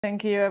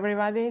Thank you,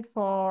 everybody,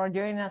 for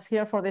joining us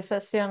here for this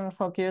session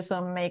focused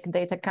on Make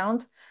Data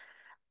Count.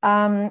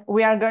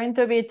 We are going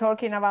to be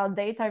talking about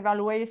data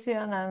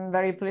evaluation. I'm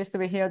very pleased to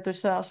be here to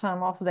share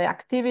some of the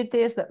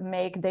activities that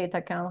Make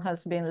Data Count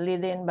has been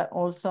leading, but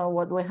also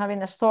what we have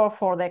in store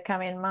for the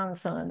coming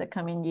months and the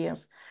coming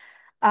years.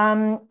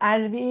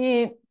 I'll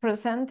be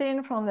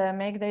presenting from the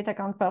Make Data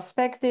Count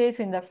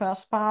perspective in the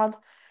first part.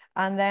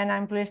 And then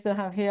I'm pleased to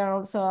have here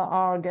also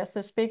our guest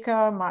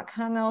speaker, Mark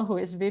Hahnel, who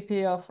is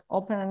VP of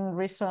Open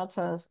Research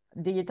as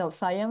Digital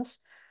Science.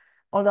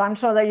 Although I'm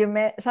sure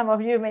that some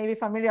of you may be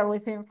familiar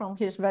with him from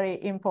his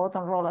very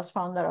important role as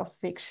founder of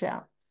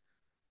Figshare.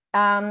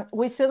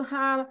 We should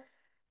have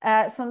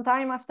some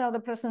time after the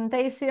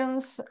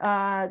presentations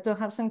to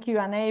have some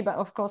Q&A, but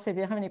of course, if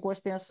you have any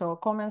questions or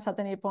comments at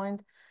any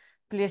point,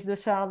 please do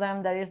share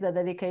them. There is the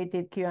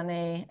dedicated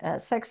Q&A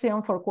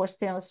section for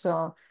questions.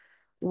 So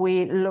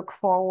we look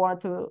forward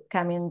to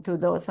coming to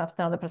those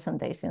after the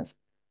presentations.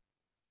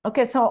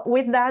 Okay, so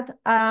with that,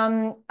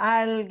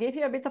 I'll give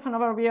you a bit of an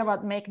overview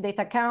about Make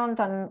Data Count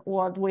and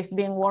what we've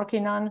been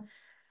working on.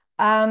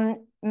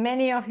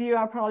 Many of you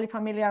are probably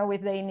familiar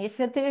with the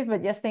initiative,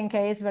 but just in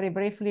case, very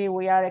briefly,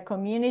 we are a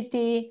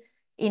community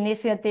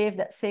initiative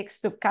that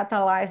seeks to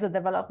catalyze the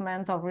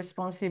development of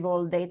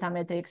responsible data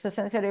metrics.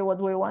 Essentially, what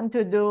we want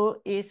to do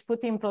is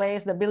put in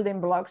place the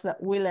building blocks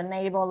that will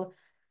enable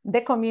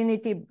the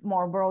community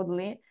more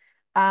broadly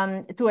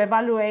to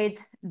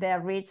evaluate the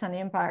reach and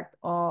impact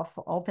of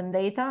open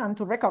data and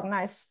to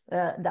recognize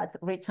that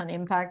reach and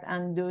impact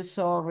and do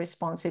so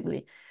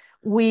responsibly.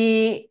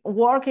 We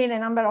work in a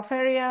number of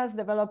areas,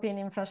 developing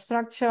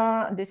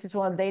infrastructure. This is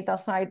where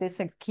DataCite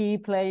is a key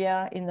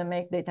player in the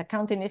Make Data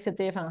Count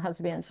initiative and has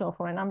been so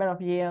for a number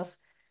of years.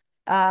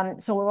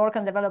 So we work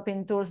on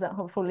developing tools that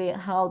hopefully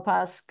help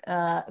us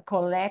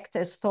collect,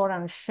 store,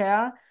 and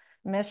share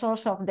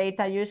measures of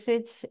data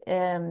usage,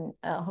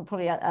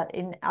 hopefully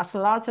in as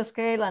large a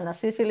scale and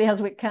as easily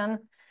as we can.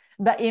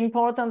 But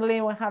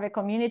importantly, we have a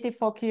community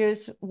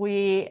focus.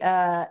 We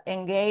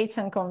engage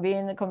and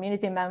convene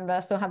community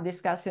members to have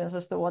discussions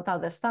as to what are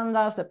the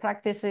standards, the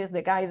practices,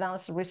 the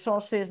guidance,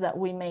 resources that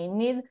we may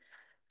need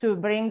to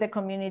bring the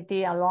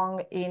community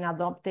along in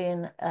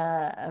adopting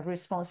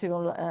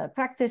responsible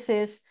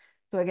practices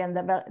to, again,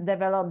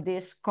 develop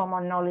this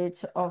common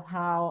knowledge of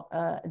how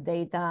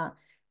data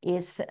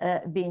is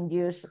being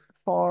used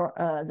for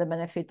the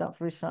benefit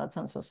of research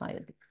and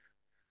society.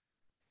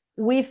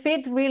 We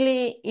fit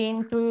really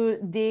into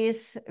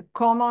this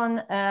common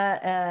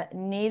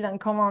need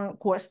and common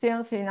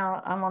questions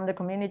among the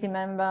community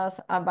members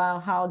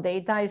about how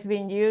data is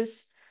being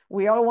used.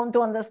 We all want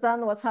to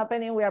understand what's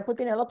happening. We are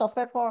putting a lot of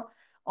effort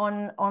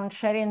on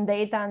sharing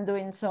data and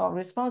doing so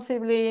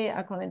responsibly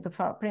according to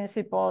FAIR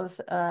principles,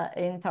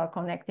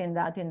 interconnecting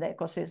that in the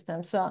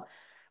ecosystem. So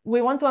we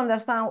want to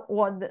understand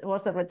what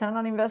was the return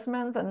on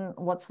investment and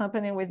what's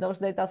happening with those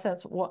data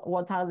sets.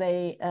 What are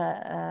they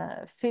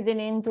feeding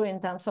into in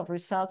terms of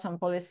research and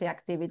policy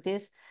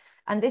activities?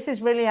 And this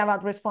is really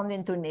about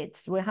responding to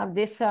needs. We have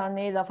this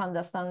need of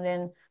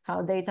understanding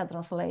how data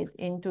translate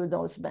into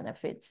those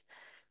benefits.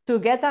 To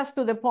get us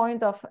to the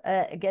point of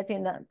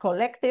getting a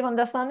collective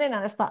understanding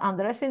and start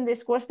addressing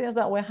these questions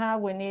that we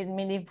have, we need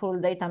meaningful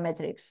data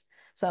metrics.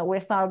 So we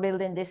start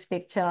building this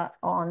picture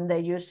on the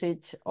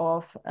usage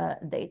of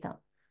data.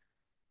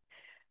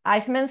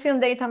 I've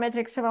mentioned data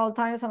metrics several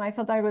times, and I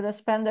thought I would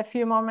spend a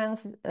few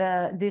moments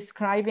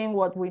describing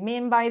what we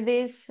mean by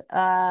this.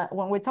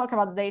 When we talk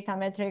about data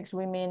metrics,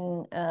 we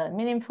mean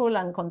meaningful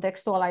and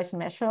contextualized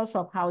measures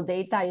of how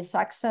data is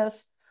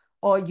accessed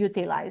or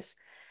utilized.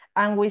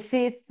 And we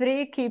see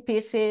three key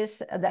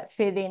pieces that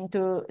fit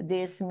into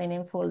this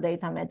meaningful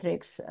data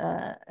metrics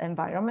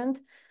environment.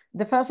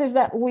 The first is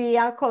that we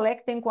are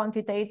collecting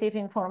quantitative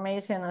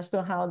information as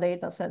to how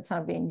data sets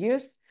are being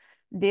used.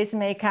 This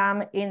may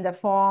come in the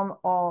form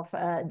of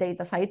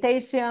data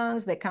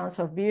citations, the counts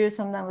of views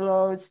and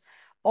downloads,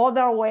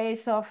 other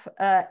ways of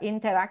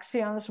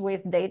interactions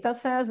with data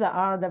sets that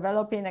are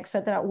developing,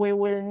 etc. We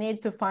will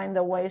need to find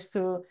the ways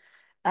to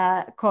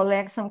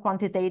collect some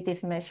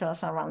quantitative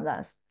measures around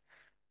us.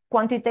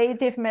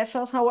 Quantitative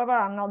measures, however,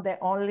 are not the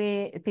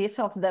only piece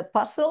of the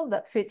puzzle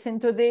that fits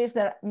into this.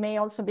 There may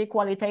also be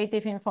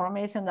qualitative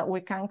information that we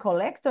can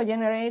collect or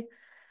generate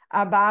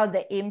about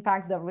the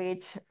impact, the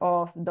reach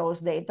of those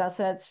data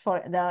sets.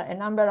 There are a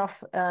number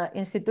of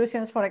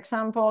institutions, for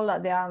example,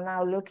 that they are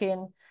now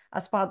looking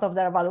as part of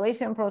their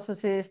evaluation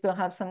processes to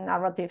have some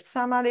narrative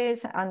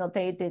summaries,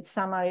 annotated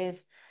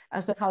summaries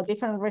as to how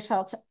different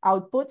research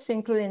outputs,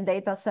 including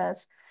data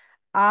sets,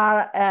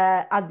 are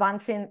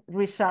advancing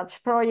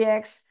research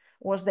projects,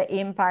 what's the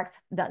impact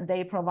that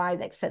they provide,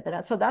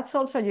 etc. So that's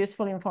also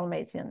useful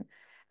information.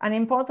 And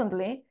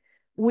importantly,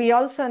 we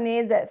also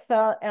need the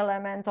third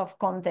element of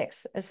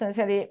context.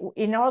 Essentially,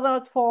 in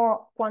order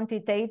for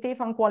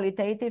quantitative and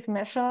qualitative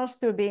measures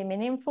to be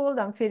meaningful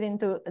and fit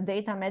into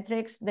data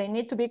metrics, they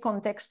need to be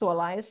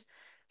contextualized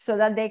so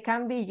that they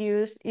can be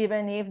used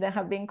even if they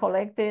have been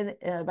collected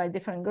by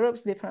different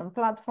groups, different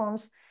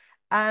platforms,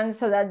 and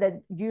so that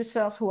the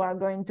users who are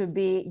going to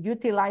be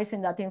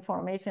utilizing that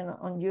information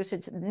on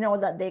usage know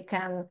that they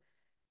can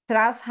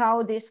trust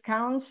how this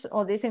counts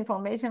or this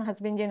information has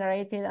been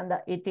generated and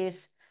that it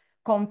is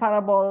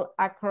comparable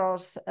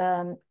across,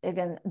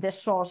 again, the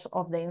source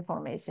of the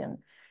information.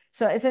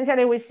 So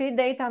essentially, we see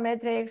data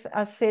metrics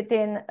as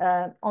sitting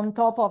on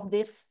top of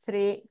these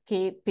three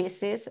key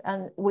pieces,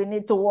 and we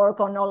need to work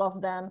on all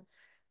of them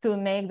to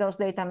make those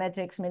data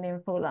metrics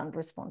meaningful and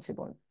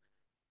responsible.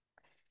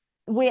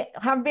 We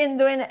have been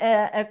doing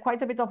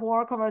quite a bit of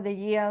work over the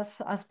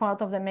years as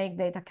part of the Make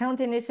Data Count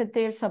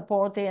initiative,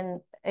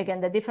 supporting,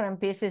 again, the different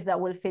pieces that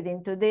will fit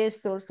into this,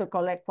 tools to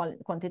collect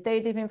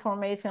quantitative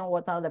information,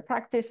 what are the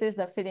practices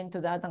that fit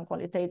into that, and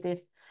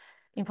qualitative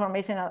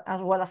information as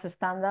well as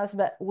standards.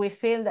 But we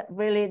feel that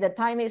really the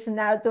time is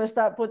now to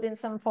start putting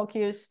some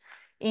focus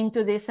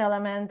into this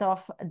element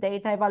of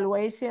data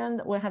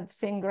evaluation. We have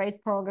seen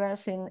great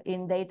progress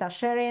in data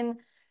sharing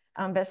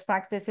and best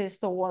practices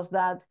towards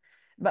that.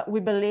 But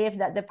we believe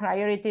that the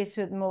priority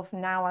should move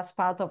now as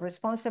part of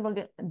responsible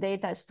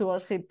data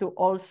stewardship to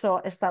also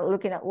start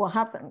looking at what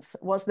happens.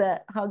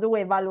 How do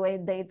we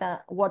evaluate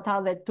data? What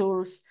are the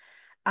tools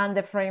and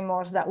the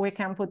frameworks that we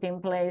can put in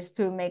place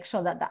to make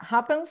sure that that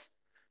happens?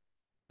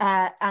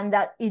 And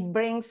that it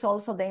brings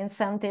also the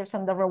incentives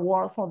and the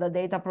reward for the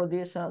data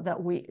producer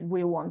that we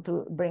want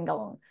to bring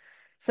along.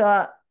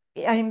 So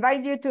I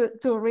invite you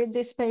to read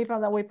this paper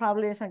that we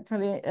published,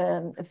 actually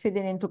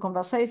fitting into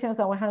conversations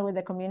that we had with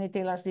the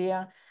community last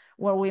year,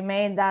 where we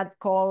made that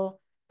call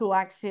to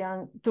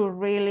action to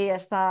really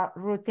start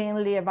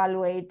routinely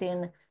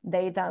evaluating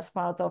data as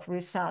part of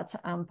research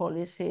and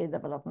policy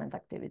development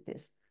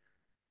activities.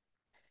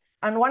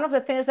 And one of the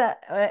things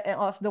that,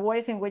 of the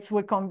ways in which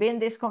we convene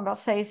these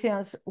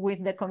conversations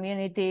with the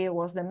community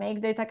was the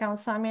Make Data Count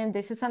Summit.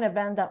 This is an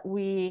event that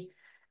we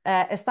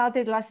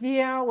started last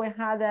year. We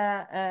had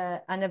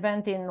an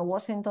event in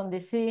Washington,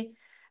 D.C.,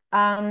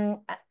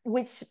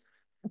 which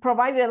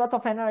provided a lot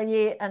of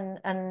energy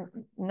and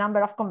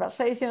number of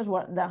conversations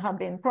where there have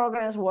been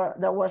progress, where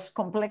there was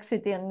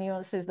complexity and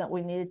nuances that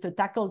we needed to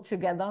tackle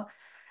together.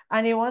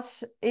 And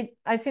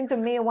I think to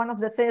me, one of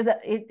the things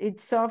that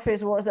it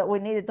surfaced was that we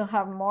needed to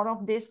have more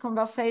of these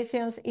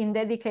conversations in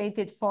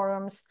dedicated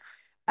forums,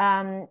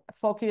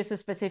 focused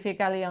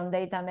specifically on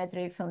data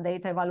metrics, on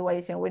data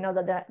evaluation. We know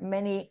that there are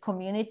many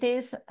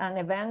communities and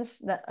events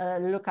that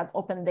look at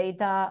open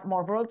data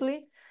more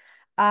broadly.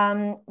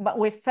 But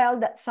we felt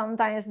that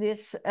sometimes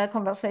this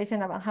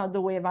conversation about how do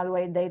we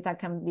evaluate data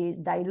can be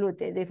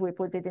diluted if we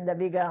put it in the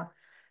bigger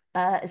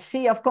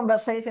sea of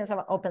conversations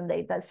about open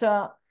data.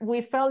 So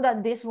we felt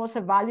that this was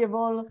a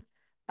valuable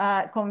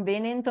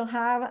convening to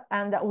have,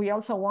 and that we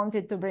also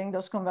wanted to bring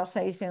those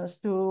conversations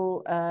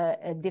to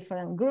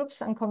different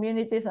groups and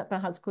communities that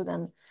perhaps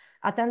couldn't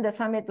attend the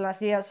summit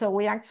last year. So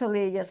we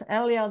actually, just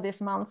earlier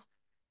this month,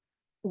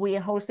 we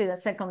hosted a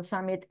second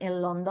summit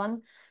in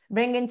London,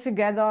 bringing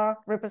together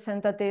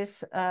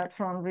representatives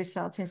from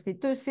research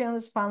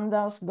institutions,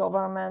 funders,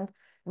 government,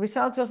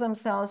 researchers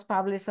themselves,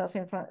 publishers,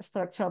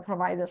 infrastructure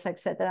providers,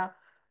 etc.,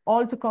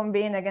 all to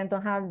convene again to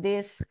have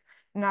these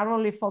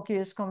narrowly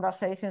focused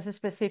conversations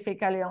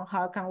specifically on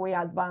how can we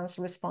advance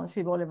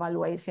responsible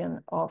evaluation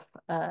of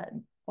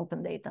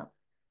open data.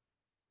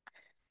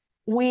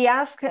 We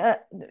asked,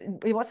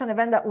 it was an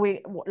event that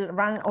we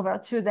ran over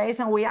 2 days,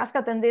 and we asked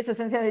attendees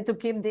essentially to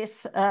keep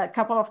this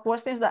couple of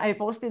questions that I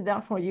posted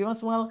there for you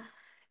as well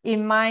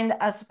in mind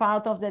as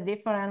part of the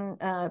different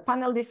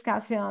panel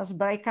discussions,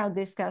 breakout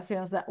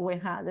discussions that we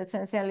had.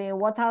 Essentially,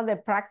 what are the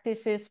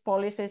practices,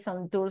 policies,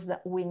 and tools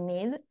that we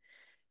need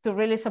to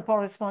really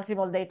support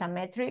responsible data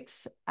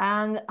metrics?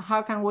 And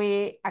how can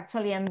we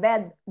actually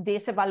embed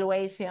this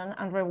evaluation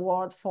and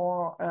reward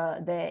for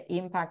the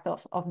impact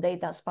of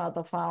data as part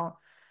of our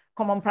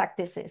common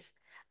practices?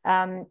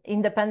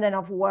 Independent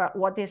of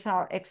what is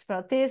our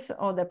expertise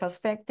or the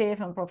perspective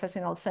and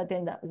professional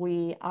setting that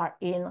we are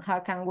in,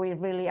 how can we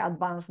really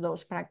advance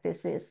those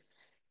practices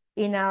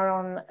in our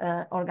own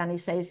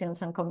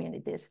organizations and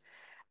communities?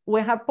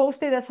 We have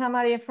posted a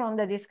summary from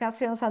the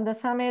discussions at the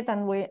summit,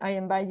 and I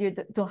invite you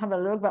to have a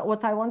look. But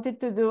what I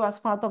wanted to do as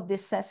part of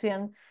this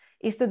session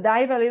is to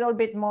dive a little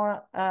bit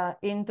more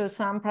into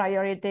some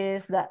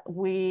priorities that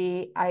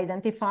we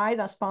identified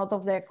as part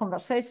of the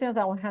conversation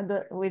that we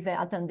had with the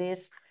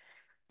attendees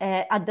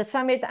at the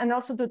summit, and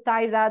also to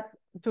tie that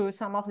to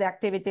some of the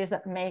activities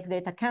that Make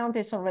Data Count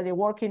is already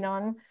working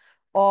on,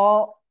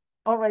 or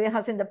already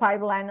has in the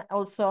pipeline,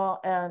 also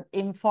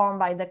informed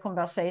by the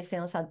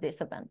conversations at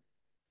this event.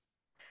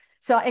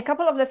 So a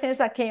couple of the things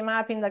that came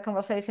up in the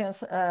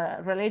conversations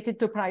related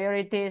to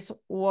priorities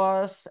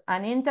was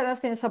an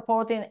interest in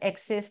supporting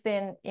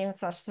existing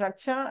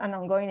infrastructure and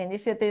ongoing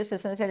initiatives,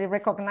 essentially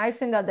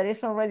recognizing that there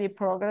is already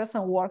progress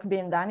and work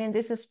being done in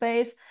this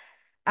space,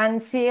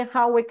 and see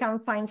how we can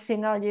find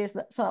synergies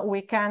so that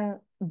we can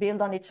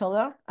build on each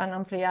other and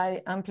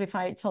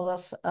amplify each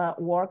other's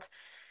work.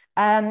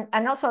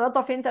 And also a lot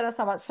of interest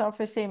about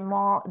surfacing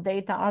more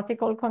data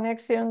article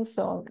connections.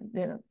 So,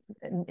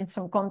 in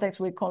some context,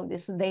 we call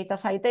this data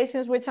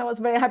citations, which I was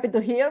very happy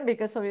to hear,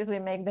 because obviously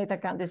Make Data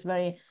Count is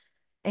very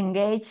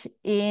engaged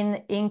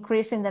in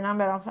increasing the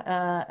number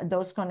of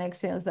those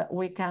connections that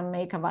we can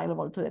make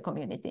available to the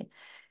community.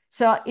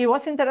 So it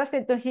was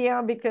interesting to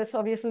hear, because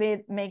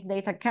obviously Make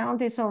Data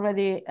Count is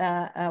already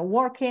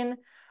working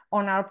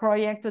on our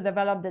project to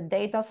develop the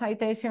Data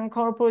Citation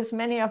Corpus.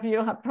 Many of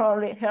you have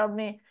probably heard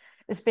me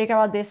speak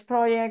about this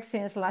project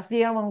since last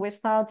year when we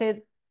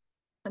started.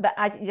 But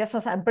just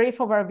as a brief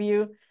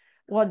overview,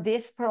 what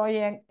this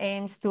project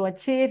aims to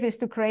achieve is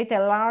to create a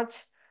large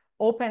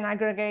open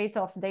aggregate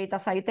of data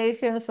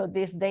citations, so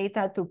these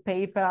data to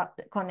paper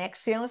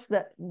connections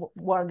that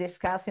were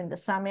discussed in the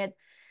summit.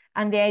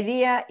 And the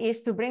idea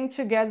is to bring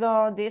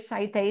together these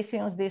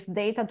citations, these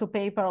data to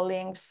paper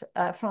links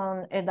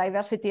from a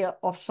diversity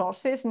of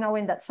sources,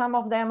 knowing that some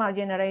of them are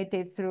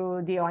generated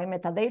through DOI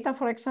metadata,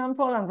 for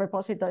example, and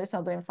repositories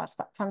are doing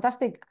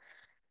fantastic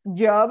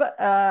job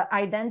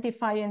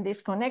identifying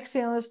these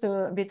connections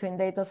between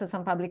datasets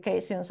and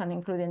publications and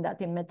including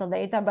that in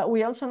metadata. But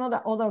we also know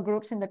that other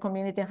groups in the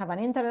community have an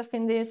interest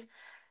in this.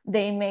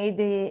 They may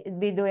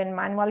be doing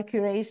manual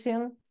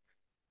curation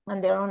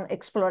and their own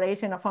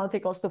exploration of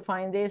articles to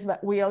find this,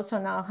 but we also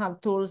now have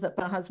tools that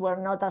perhaps were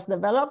not as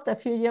developed a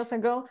few years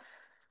ago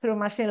through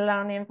machine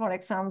learning, for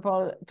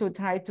example, to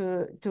try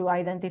to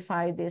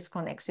identify these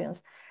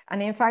connections.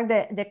 And in fact,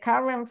 the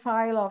current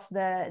file of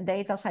the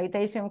data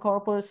citation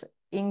corpus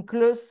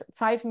includes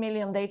 5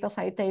 million data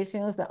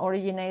citations that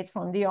originate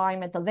from DOI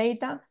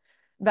metadata,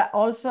 but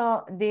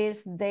also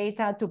these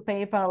data to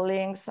paper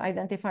links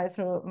identified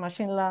through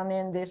machine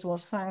learning. This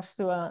was thanks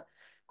to a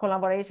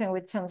collaboration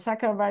with Chan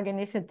Zuckerberg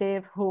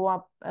Initiative, who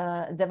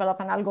developed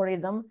an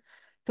algorithm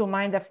to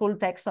mine the full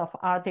text of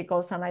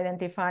articles and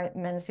identify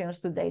mentions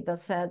to data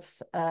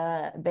sets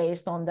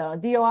based on their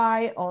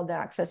DOI or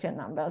their accession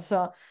number.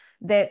 So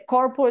the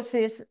corpus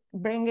is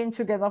bringing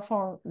together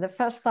for the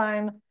first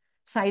time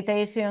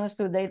citations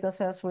to data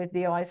sets with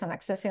DOIs and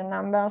accession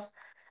numbers.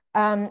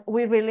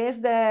 We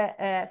released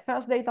the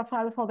first data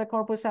file for the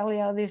corpus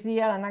earlier this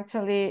year, and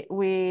actually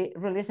we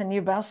released a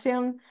new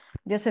version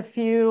just a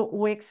few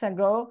weeks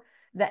ago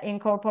that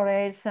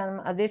incorporates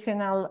some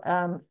additional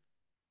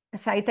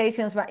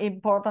citations, but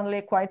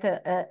importantly, quite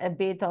a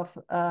bit of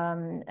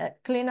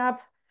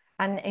cleanup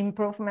and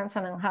improvements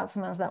and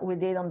enhancements that we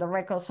did on the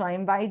record. So I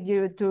invite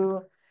you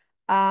to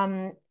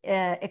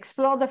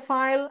explore the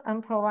file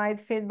and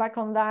provide feedback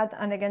on that.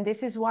 And again,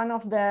 this is one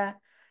of the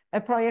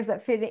projects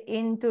that fit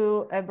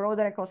into a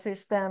broader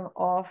ecosystem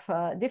of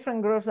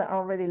different groups that are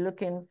already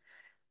looking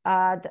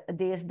at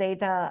these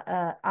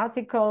data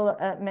article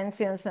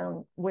mentions,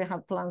 and we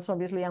have plans,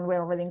 obviously, and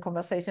we're already in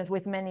conversations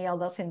with many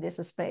others in this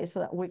space so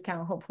that we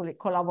can hopefully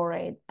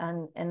collaborate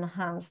and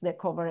enhance the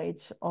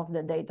coverage of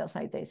the data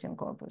citation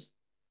corpus.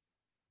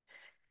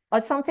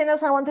 But something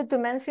else I wanted to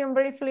mention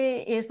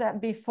briefly is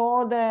that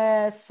before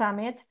the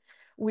summit,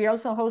 we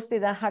also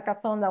hosted a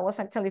hackathon that was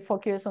actually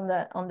focused on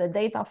the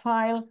data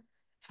file.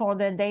 For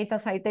the data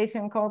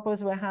citation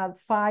corpus, we had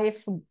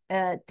 5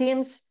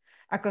 teams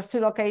across 2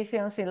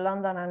 locations in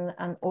London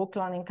and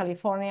Oakland in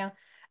California,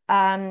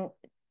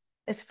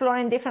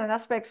 exploring different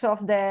aspects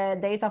of the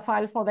data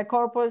file for the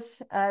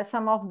corpus.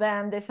 Some of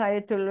them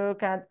decided to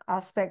look at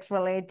aspects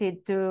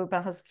related to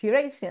perhaps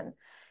curation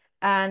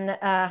and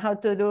how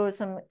to do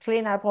some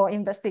cleanup or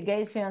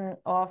investigation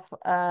of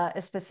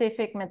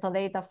specific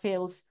metadata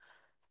fields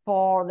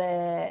for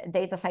the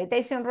data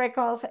citation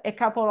records. A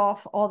couple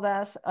of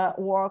others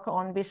work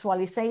on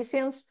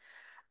visualizations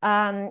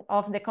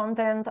of the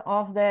content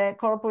of the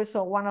corpus.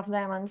 So one of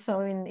them, and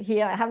so in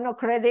here, I have no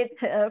credit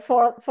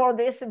for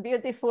this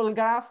beautiful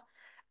graph.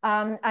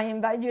 I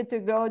invite you to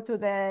go to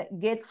the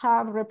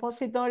GitHub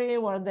repository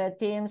where the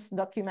teams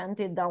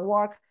documented their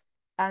work,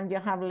 and you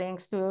have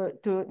links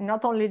to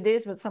not only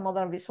this, but some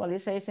other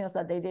visualizations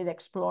that they did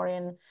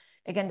exploring,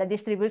 again, the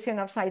distribution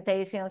of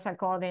citations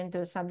according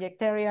to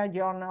subject area,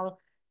 journal,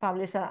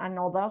 publisher, and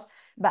others.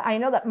 But I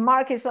know that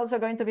Mark is also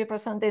going to be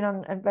presenting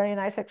on a very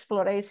nice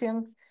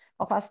exploration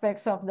of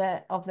aspects of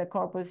the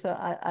corpus. So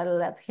I'll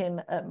let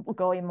him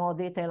go in more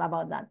detail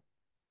about that.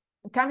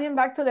 Coming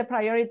back to the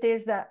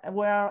priorities that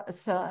were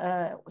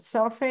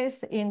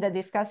surfaced in the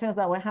discussions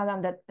that we had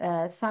on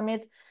the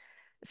summit,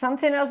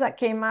 something else that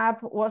came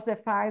up was the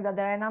fact that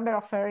there are a number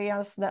of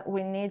areas that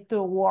we need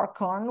to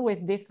work on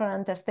with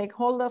different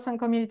stakeholders and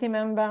community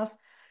members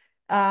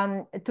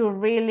to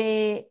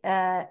really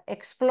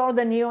explore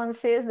the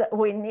nuances that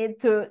we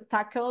need to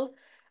tackle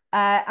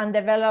and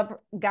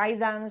develop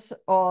guidance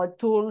or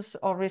tools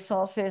or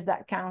resources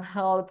that can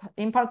help,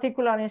 in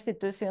particular,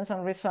 institutions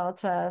and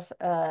researchers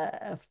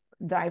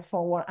drive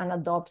forward and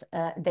adopt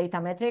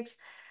data metrics.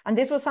 And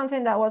this was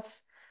something that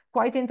was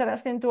quite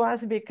interesting to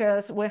us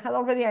because we had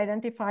already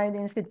identified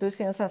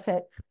institutions as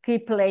a key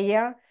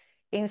player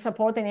in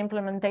supporting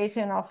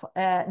implementation of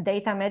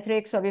data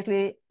metrics.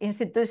 Obviously,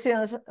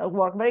 institutions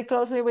work very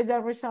closely with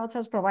their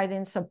researchers,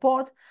 providing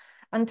support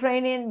and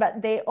training, but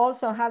they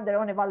also have their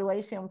own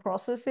evaluation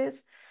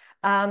processes.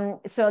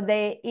 So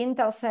they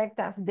intersect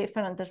at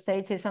different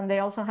stages, and they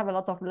also have a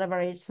lot of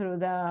leverage through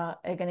the,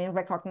 again, in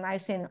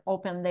recognizing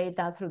open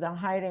data through the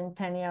hiring,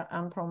 tenure,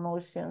 and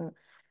promotion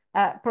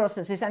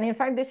processes. And in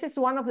fact, this is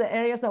one of the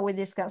areas that we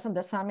discussed on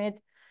the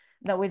summit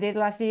that we did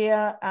last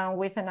year. And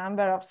with a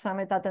number of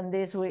summit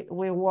attendees,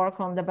 we work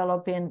on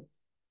developing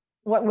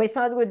what we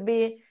thought would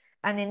be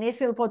an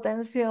initial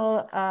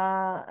potential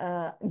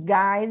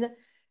guide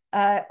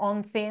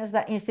on things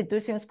that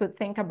institutions could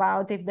think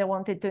about if they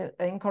wanted to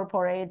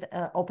incorporate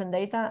open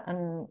data.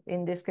 And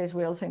in this case,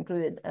 we also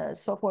included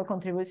software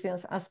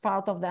contributions as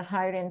part of the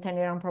hiring,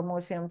 tenure, and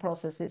promotion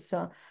processes.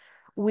 So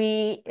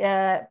we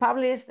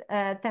published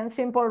 10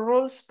 simple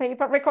rules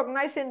paper,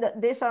 recognizing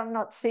that these are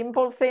not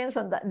simple things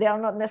and that they are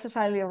not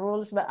necessarily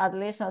rules, but at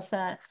least as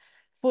a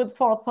food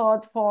for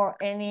thought for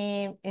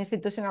any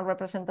institutional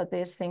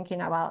representatives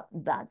thinking about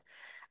that.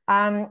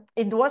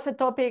 It was a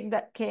topic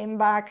that came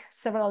back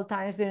several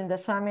times during the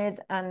summit,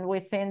 and we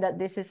think that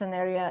this is an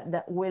area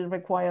that will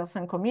require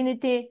some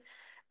community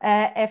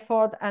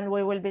effort, and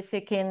we will be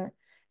seeking,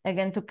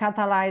 again, to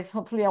catalyze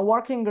hopefully a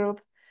working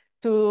group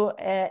to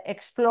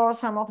explore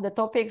some of the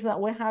topics that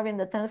we have in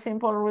the 10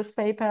 simple rules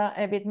paper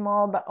a bit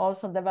more, but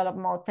also develop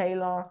more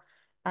tailored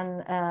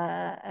and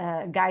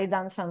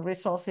guidance and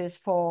resources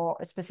for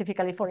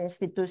specifically for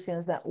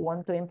institutions that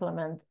want to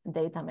implement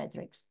data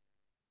metrics.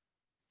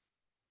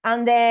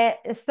 And the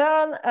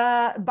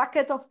third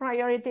bucket of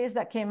priorities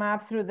that came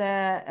up through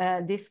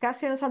the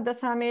discussions at the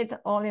summit,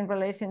 all in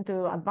relation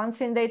to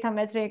advancing data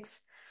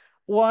metrics,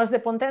 was the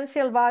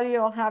potential value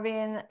of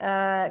having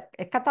a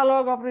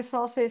catalog of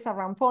resources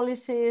around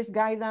policies,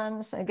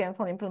 guidance, again,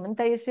 for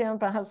implementation,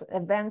 perhaps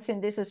events in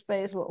this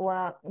space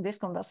where this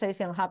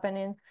conversation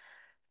happening,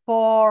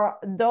 for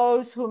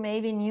those who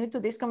may be new to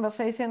this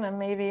conversation, and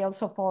maybe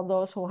also for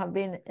those who have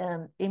been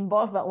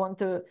involved but want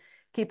to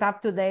keep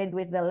up to date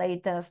with the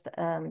latest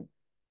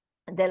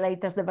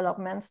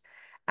developments.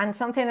 And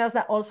something else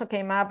that also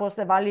came up was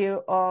the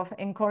value of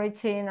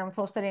encouraging and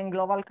fostering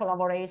global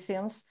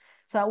collaborations.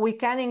 So we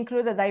can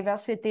include the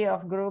diversity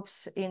of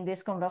groups in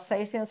these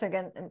conversations,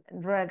 again,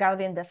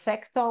 regarding the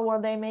sector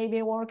where they may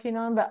be working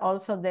on, but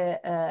also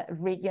the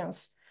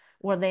regions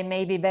where they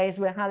may be based.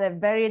 We had a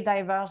very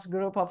diverse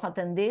group of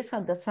attendees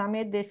at the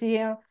summit this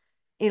year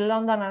in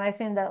London, and I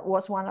think that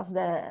was one of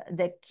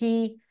the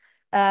key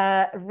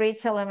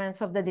rich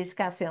elements of the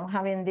discussion,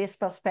 having this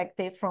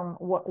perspective from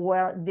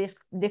where these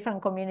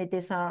different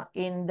communities are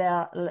in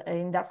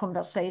their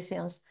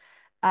conversations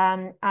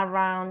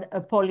around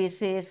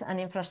policies and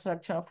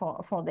infrastructure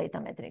for data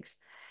metrics.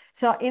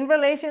 So in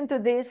relation to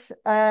this,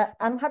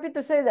 I'm happy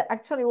to say that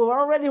actually we're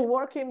already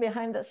working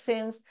behind the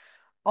scenes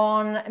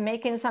on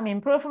making some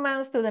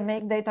improvements to the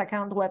Make Data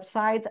Count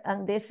website.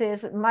 And this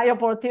is my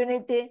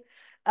opportunity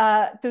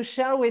to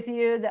share with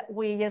you that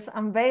we just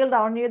unveiled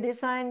our new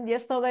design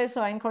yesterday.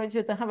 So I encourage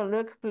you to have a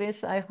look,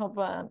 please. I hope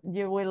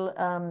you will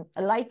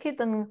like it.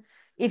 And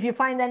if you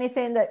find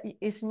anything that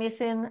is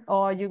missing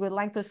or you would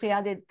like to see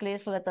added,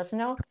 please let us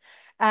know.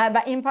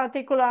 But in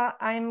particular,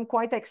 I'm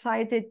quite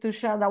excited to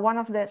share that one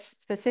of the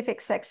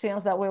specific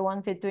sections that we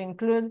wanted to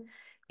include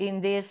in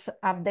this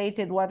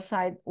updated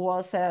website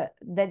was a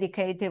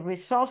dedicated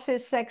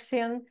resources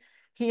section.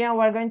 Here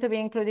we're going to be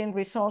including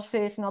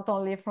resources not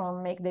only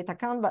from Make Data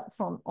Count, but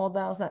from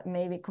others that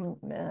may be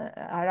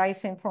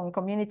arising from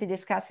community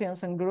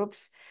discussions and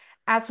groups,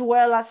 as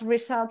well as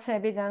research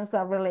evidence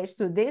that relates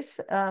to this.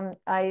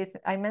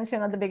 I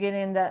mentioned at the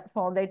beginning that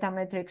for data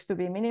metrics to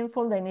be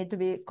meaningful, they need to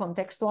be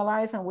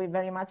contextualized, and we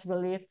very much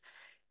believe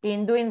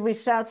in doing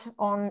research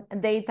on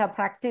data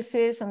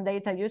practices and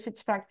data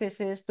usage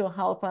practices to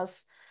help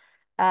us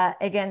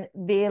again,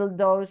 build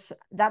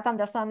that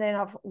understanding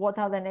of what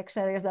are the next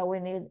areas that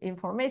we need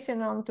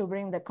information on to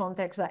bring the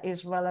context that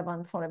is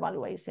relevant for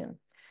evaluation.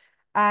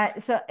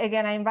 So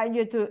again, I invite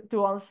you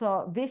to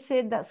also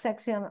visit that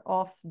section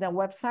of the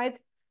website.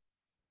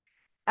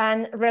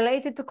 And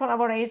related to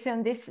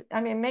collaboration,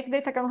 Make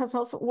Data Count has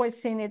also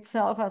always seen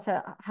itself as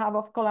a hub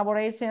of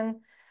collaboration.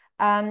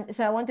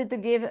 So I wanted to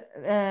give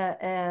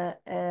a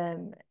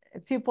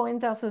few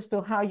pointers as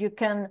to how you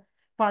can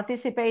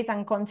participate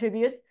and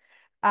contribute.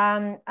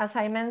 As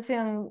I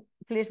mentioned,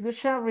 please do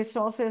share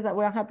resources that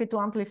we're happy to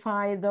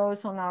amplify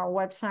those on our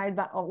website,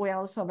 but we're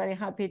also very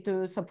happy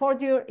to support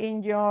you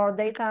in your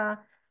data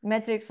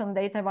metrics and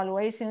data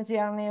evaluations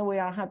journey. We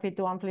are happy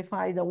to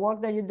amplify the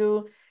work that you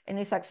do,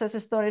 any success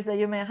stories that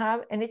you may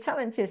have, any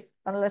challenges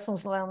and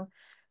lessons learned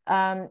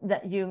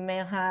that you may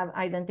have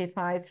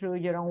identified through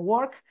your own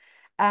work.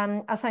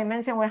 As I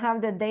mentioned, we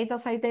have the Data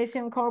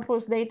Citation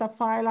Corpus data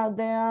file out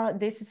there.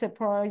 This is a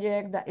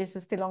project that is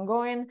still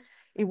ongoing.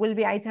 It will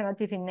be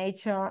iterative in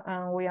nature,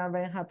 and we are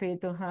very happy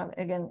to have,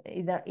 again,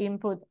 either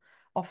input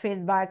or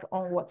feedback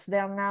on what's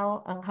there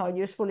now and how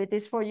useful it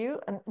is for you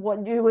and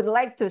what you would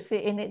like to see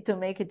in it to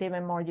make it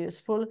even more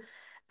useful.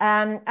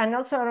 And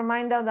also a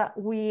reminder that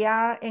we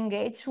are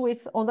engaged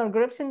with other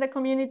groups in the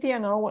community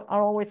and are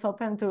always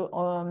open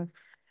to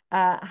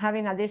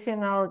having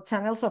additional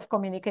channels of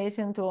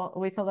communication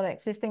with other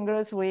existing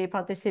groups. We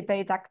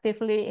participate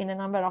actively in a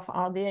number of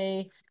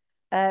RDA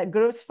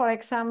groups, for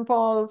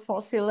example,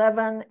 Force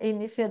 11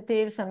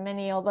 initiatives and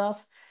many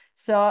others.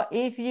 So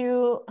if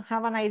you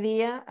have an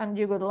idea and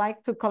you would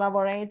like to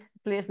collaborate,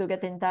 please do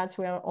get in touch.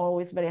 We are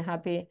always very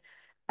happy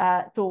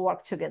to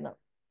work together.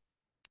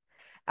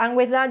 And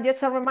with that,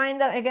 just a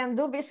reminder, again,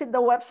 do visit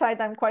the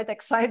website. I'm quite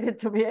excited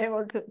to be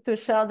able to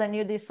share the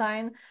new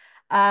design.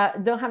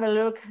 Do have a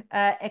look.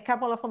 A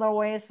couple of other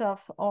ways of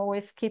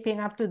always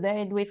keeping up to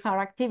date with our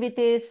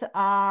activities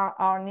are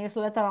our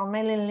newsletter, our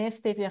mailing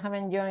list. If you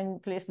haven't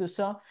joined, please do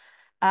so.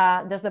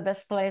 That's the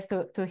best place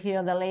to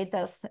hear the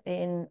latest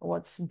in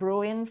what's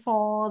brewing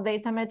for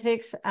data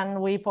metrics.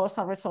 And we post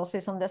our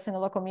resources on the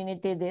Zenodo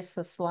community. These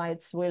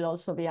slides will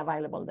also be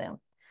available there.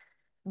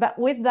 But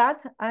with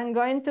that, I'm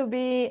going to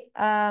be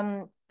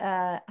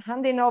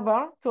handing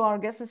over to our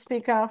guest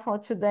speaker for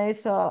today.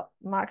 So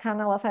Mark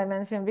Hahnel, as I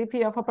mentioned,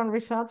 VP of Open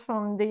Research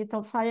from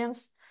Digital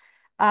Science,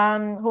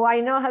 who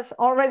I know has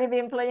already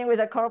been playing with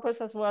the corpus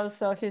as well.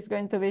 So he's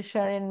going to be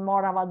sharing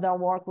more about their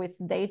work with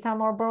data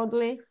more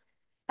broadly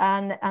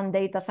and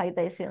data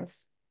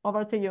citations.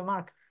 Over to you,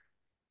 Mark.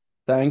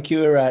 Thank you,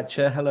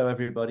 Iracha. Hello,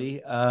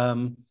 everybody.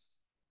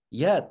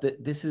 Yeah,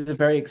 this is a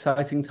very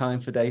exciting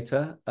time for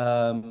data.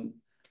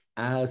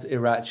 As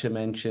Iracha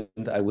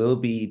mentioned, I will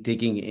be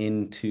digging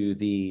into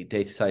the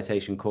data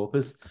citation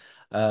corpus,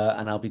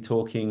 and I'll be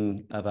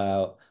talking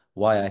about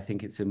why I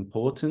think it's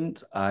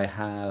important. I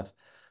have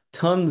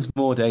tons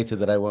more data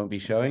that I won't be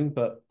showing,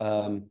 but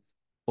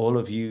all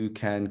of you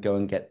can go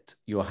and get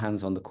your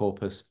hands on the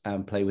corpus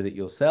and play with it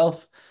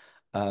yourself.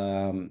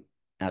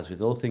 As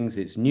with all things,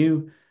 it's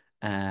new,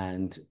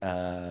 and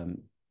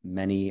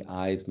many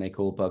eyes make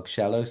all bugs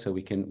shallow, so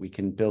we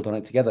can build on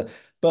it together.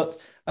 But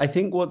I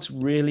think what's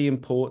really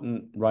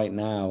important right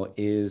now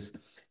is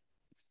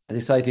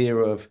this idea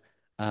of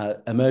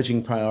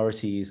emerging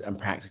priorities and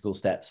practical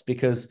steps,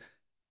 because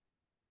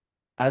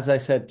as I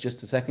said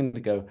just a second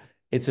ago,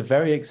 it's a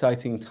very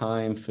exciting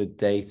time for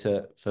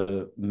data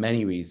for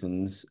many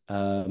reasons.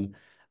 And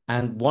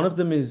one of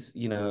them is,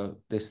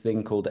 this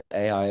thing called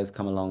AI has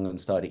come along and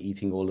started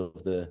eating all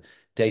of the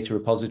data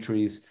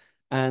repositories.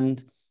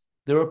 And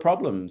there are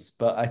problems,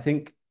 but I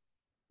think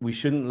we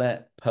shouldn't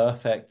let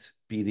perfect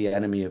be the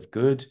enemy of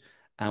good.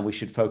 And we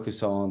should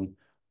focus on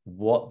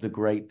what the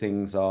great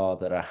things are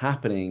that are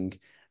happening.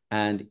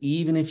 And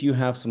even if you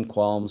have some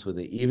qualms with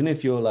it, even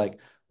if you're like,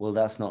 well,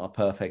 that's not a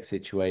perfect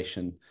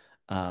situation.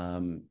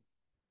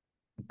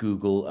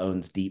 Google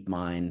owns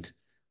DeepMind.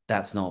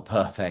 That's not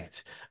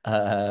perfect.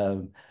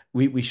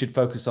 We should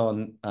focus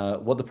on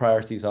what the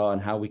priorities are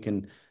and how we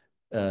can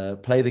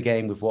play the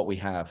game with what we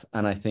have.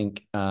 And I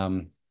think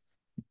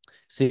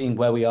seeing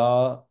where we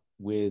are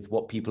with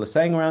what people are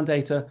saying around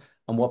data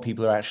and what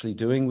people are actually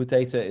doing with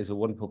data is a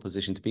wonderful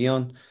position to be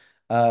on.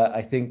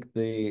 I think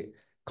the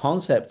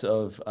concept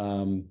of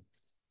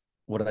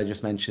what I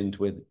just mentioned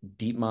with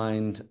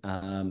DeepMind,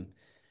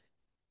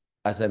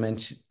 as I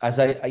mentioned,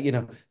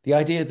 the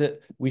idea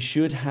that we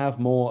should have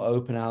more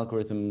open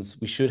algorithms,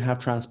 we should have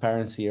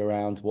transparency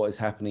around what is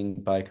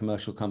happening by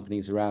commercial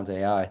companies around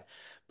AI.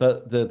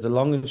 But the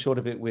long and short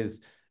of it with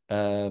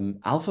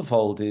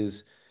AlphaFold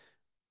is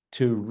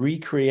to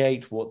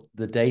recreate what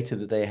the data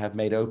that they have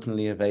made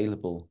openly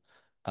available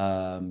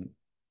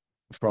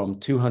from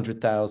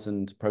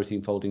 200,000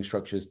 protein folding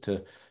structures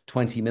to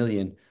 20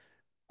 million.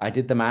 I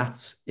did the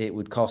maths. It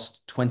would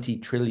cost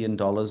 $20 trillion.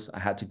 I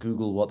had to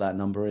Google what that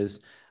number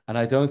is. And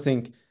I don't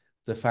think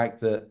the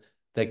fact that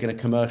they're going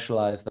to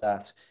commercialize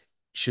that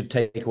should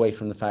take away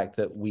from the fact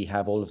that we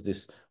have all of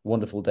this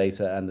wonderful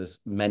data and there's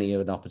many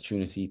an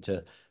opportunity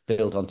to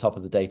build on top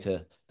of the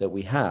data that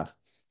we have.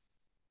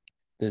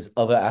 There's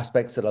other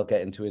aspects that I'll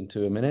get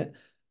into a minute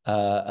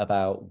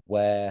about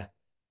where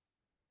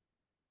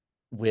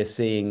we're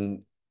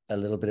seeing a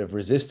little bit of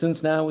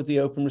resistance now with the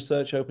open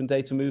research, open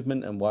data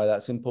movement and why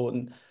that's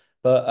important.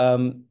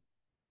 But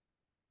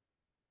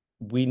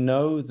we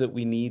know that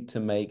we need to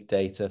make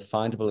data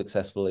findable,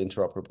 accessible,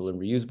 interoperable,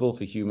 and reusable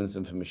for humans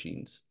and for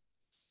machines.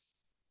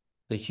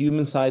 The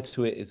human side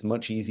to it is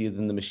much easier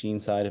than the machine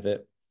side of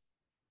it,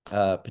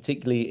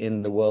 particularly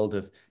in the world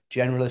of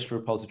generalist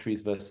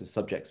repositories versus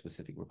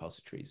subject-specific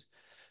repositories.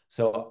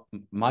 So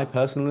my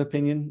personal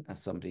opinion,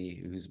 as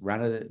somebody who's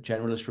ran a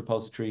generalist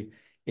repository,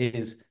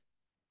 is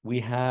we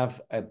have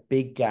a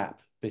big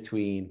gap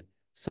between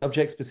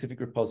subject-specific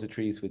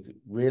repositories with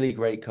really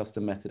great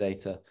custom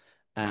metadata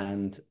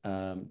and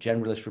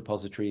generalist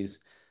repositories.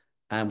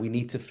 And we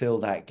need to fill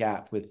that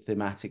gap with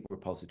thematic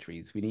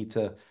repositories. We need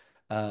to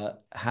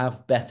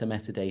have better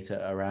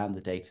metadata around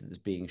the data that's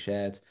being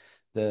shared.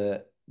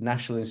 The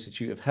National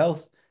Institute of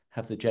Health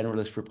have the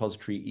Generalist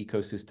Repository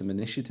Ecosystem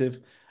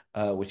Initiative,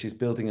 which is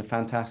building a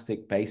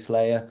fantastic base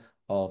layer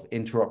of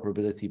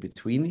interoperability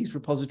between these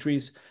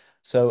repositories.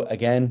 So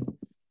again,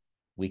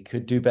 we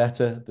could do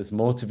better. There's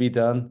more to be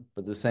done,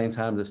 but at the same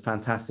time, there's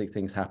fantastic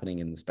things happening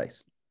in the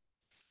space.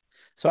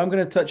 So I'm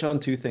going to touch on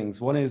two things.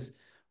 One is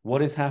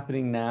what is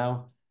happening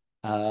now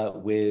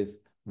with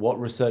what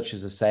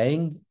researchers are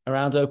saying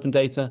around open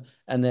data,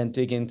 and then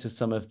dig into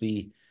some of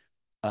the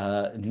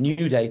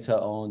new data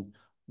on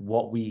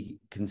what we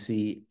can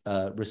see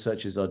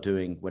researchers are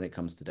doing when it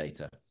comes to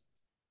data.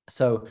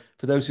 So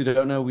for those who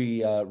don't know,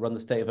 we run the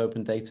State of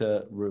Open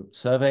Data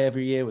survey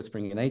every year with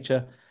Springer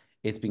Nature.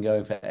 It's been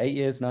going for 8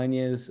 years, 9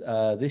 years.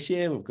 This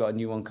year, we've got a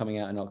new one coming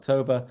out in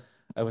October.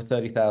 Over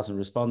 30,000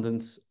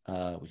 respondents,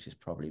 which is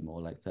probably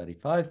more like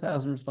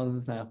 35,000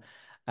 respondents now.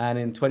 And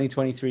in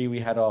 2023, we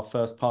had our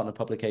first partner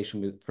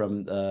publication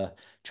from the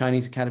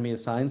Chinese Academy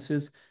of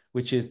Sciences,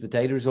 which is the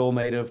data is all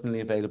made openly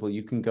available.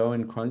 You can go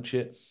and crunch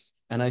it.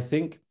 And I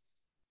think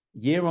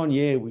year on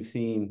year, we've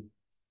seen,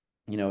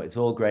 it's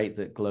all great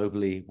that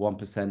globally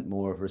 1%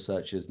 more of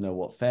researchers know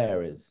what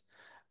FAIR is.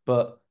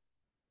 But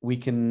we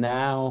can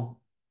now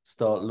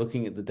start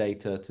looking at the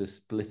data to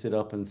split it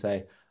up and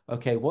say,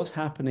 okay, what's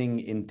happening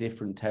in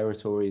different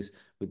territories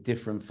with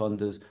different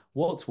funders?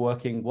 What's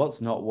working?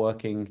 What's not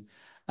working?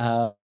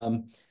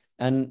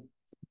 And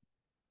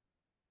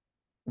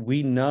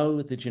we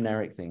know the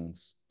generic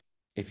things.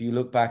 If you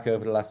look back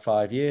over the last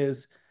 5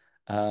 years,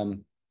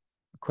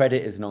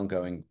 credit is an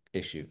ongoing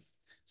issue.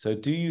 So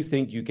do you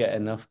think you get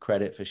enough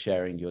credit for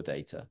sharing your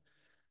data?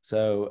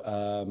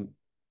 So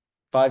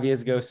 5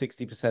 years ago,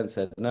 60%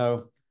 said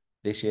no.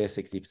 This year,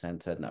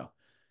 60% said no.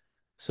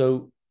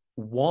 So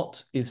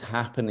what is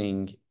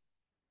happening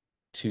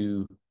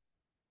to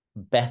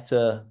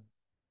better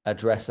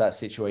address that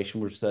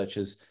situation with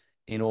researchers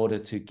in order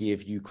to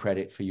give you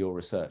credit for your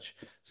research?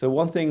 So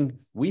one thing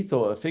we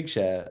thought of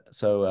Figshare,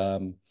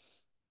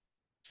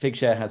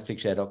 Figshare has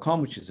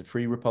figshare.com, which is a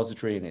free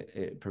repository, and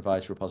it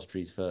provides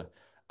repositories for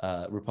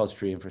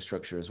repository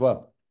infrastructure as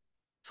well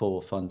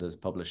for funders,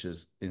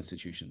 publishers,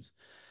 institutions.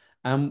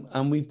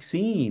 And we've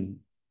seen,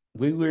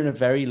 we were in a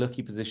very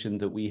lucky position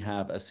that we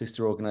have a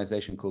sister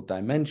organization called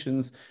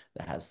Dimensions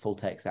that has full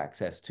text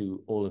access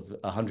to all of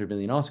 100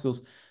 million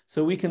articles.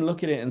 So we can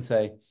look at it and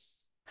say,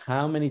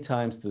 how many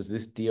times does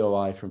this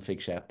DOI from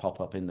Figshare pop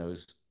up in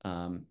those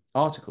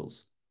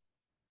articles?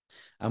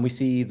 And we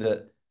see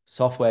that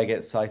software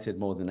gets cited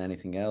more than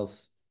anything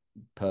else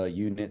per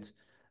unit.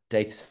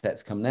 Data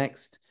sets come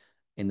next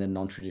in the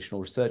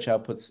non-traditional research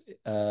outputs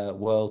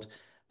world.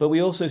 But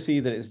we also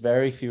see that it's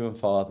very few and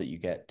far that you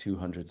get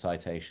 200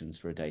 citations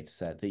for a data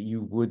set that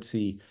you would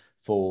see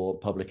for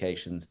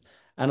publications.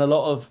 And a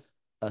lot of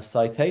a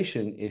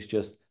citation is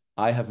just,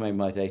 I have made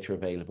my data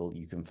available,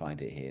 you can find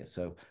it here.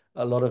 So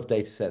a lot of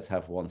data sets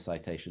have one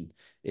citation.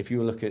 If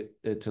you look at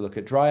to look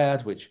at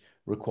Dryad, which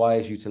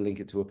requires you to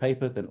link it to a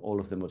paper, then all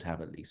of them would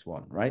have at least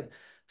one, right?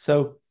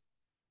 So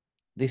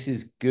this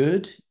is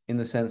good in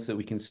the sense that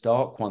we can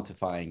start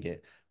quantifying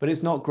it, but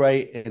it's not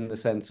great in the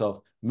sense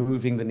of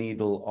moving the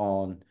needle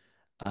on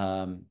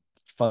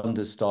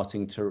funders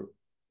starting to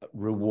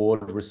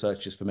reward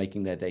researchers for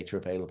making their data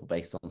available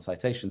based on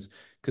citations,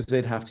 because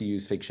they'd have to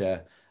use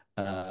Figshare,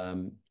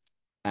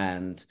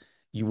 and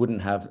you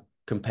wouldn't have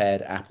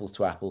compared apples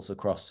to apples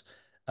across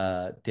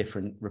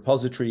different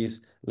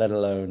repositories, let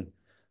alone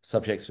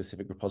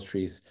subject-specific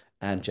repositories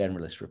and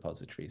generalist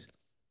repositories.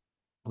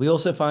 We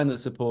also find that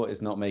support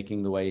is not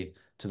making the way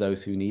to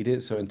those who need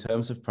it. So in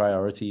terms of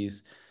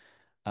priorities,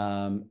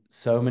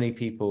 so many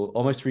people,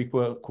 almost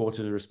 3/4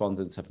 of the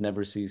respondents have never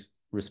received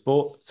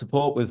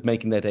support with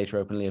making their data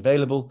openly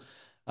available.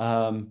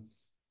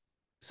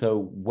 So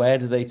where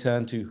do they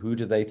turn to? Who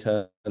do they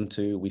turn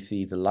to? We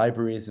see the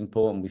library is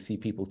important. We see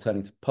people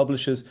turning to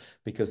publishers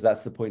because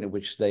that's the point at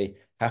which they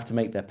have to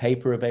make their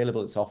paper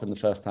available. It's often the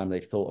first time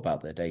they've thought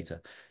about their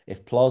data.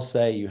 If PLOS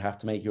say you have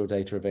to make your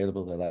data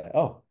available, they're like,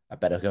 oh, I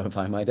better go and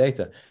find my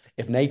data.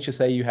 If Nature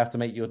say you have to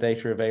make your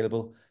data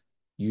available,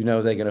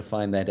 they're going to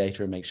find their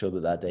data and make sure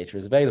that that data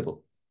is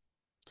available.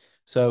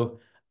 So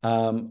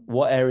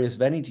what areas,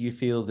 of any, do you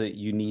feel that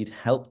you need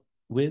help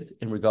with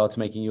in regard to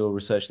making your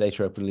research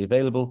data openly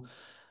available?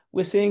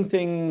 We're seeing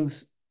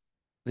things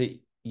that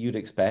you'd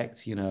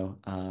expect,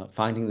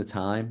 finding the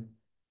time.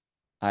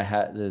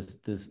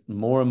 There's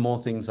more and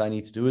more things I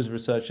need to do as a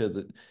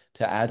researcher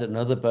to add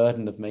another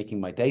burden of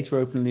making my data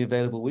openly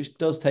available, which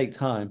does take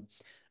time.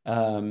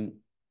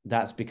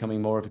 That's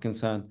becoming more of a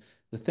concern.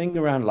 The thing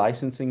around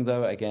licensing,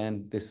 though,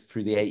 again, this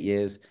through the 8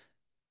 years,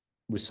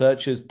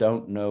 researchers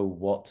don't know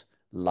what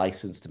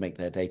license to make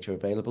their data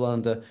available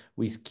under.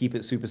 We keep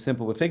it super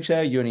simple with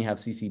Figshare. You only have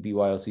CC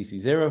BY or CC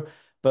 0,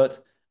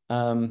 but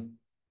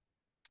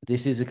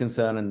this is a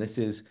concern, and this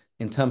is,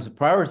 in terms of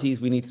priorities,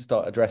 we need to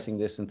start addressing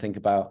this and think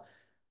about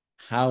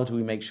how do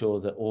we make sure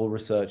that all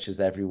researchers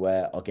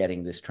everywhere are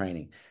getting this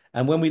training.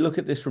 And when we look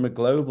at this from a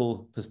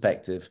global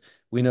perspective,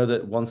 we know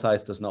that one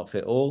size does not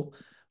fit all.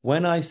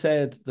 When I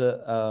said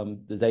that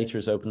the data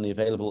is openly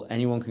available,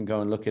 anyone can go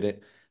and look at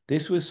it.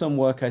 This was some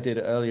work I did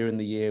earlier in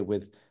the year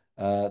with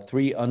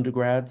 3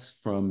 undergrads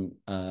from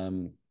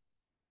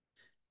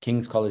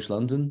King's College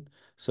London.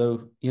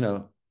 So,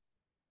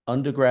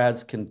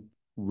 undergrads can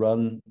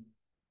run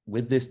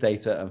with this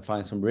data and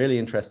find some really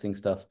interesting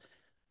stuff,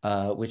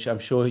 which I'm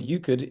sure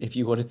you could if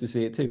you wanted to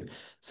see it too.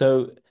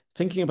 So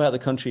thinking about the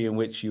country in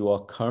which you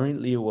are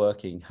currently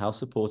working, how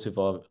supportive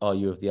are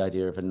you of the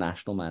idea of a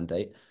national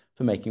mandate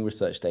for making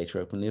research data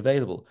openly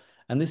available?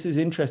 And this is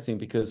interesting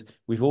because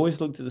we've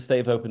always looked at the state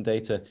of open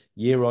data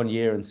year on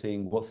year and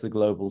seeing what's the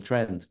global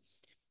trend.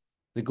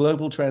 The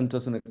global trend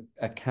doesn't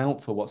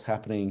account for what's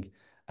happening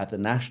at the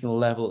national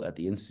level, at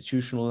the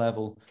institutional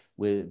level,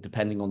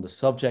 depending on the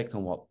subject,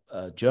 on what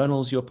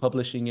journals you're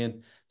publishing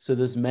in. So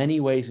there's many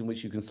ways in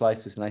which you can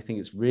slice this, and I think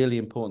it's really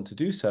important to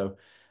do so.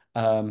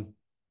 And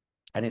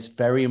it's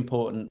very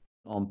important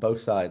on both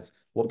sides,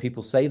 what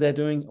people say they're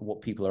doing and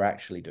what people are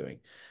actually doing.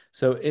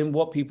 So in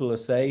what people are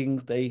saying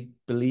they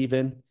believe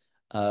in,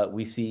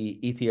 we see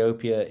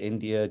Ethiopia,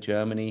 India,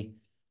 Germany,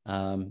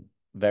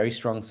 very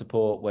strong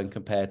support when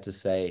compared to,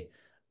 say,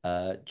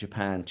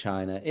 Japan,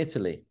 China,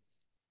 Italy.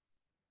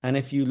 And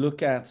if you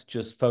look at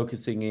just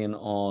focusing in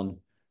on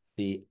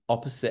the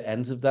opposite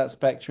ends of that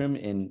spectrum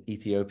in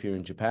Ethiopia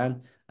and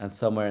Japan, and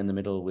somewhere in the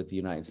middle with the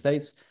United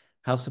States,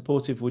 how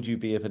supportive would you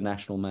be of a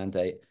national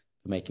mandate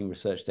for making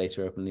research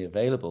data openly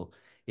available?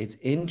 It's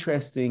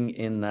interesting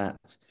in that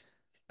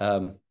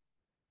the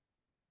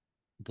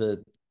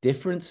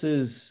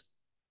differences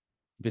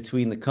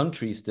between the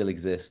countries still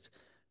exist,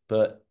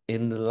 but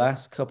in the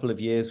last couple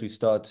of years, we've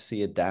started to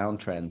see a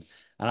downtrend.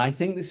 And I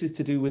think this is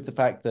to do with the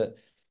fact that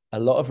a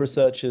lot of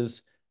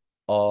researchers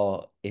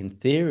are, in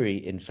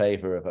theory, in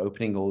favor of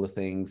opening all the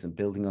things and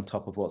building on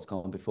top of what's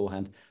gone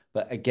beforehand.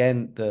 But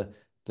again, the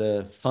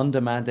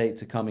funder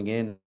mandates are coming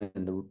in,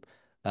 and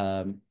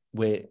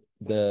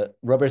the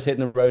rubber is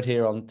hitting the road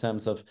here on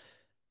terms of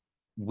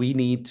we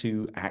need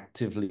to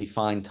actively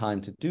find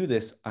time to do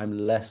this. I'm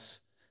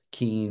less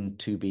keen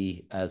to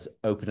be as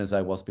open as I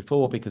was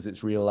before because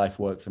it's real life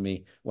work for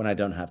me when I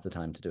don't have the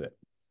time to do it.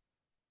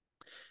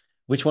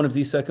 Which one of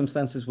these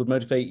circumstances would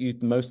motivate you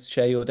most to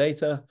share your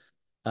data?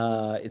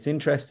 It's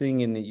interesting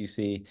in that you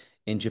see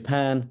in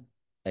Japan,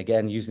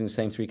 again, using the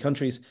same three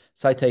countries,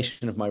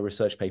 citation of my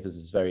research papers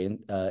is very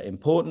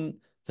important,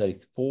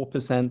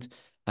 34%,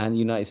 and the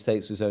United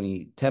States was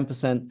only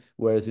 10%,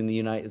 whereas in the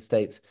United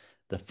States,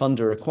 the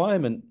funder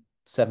requirement,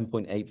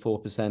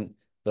 7.84%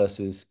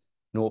 versus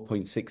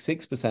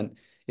 0.66%.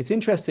 It's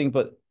interesting,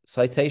 but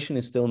citation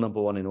is still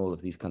number one in all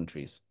of these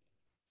countries.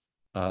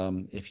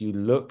 If you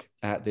look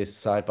at this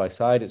side by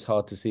side, it's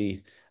hard to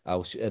see.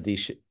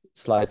 These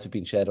slides have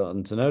been shared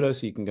on Zenodo,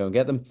 so you can go and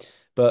get them.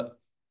 But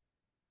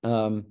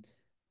the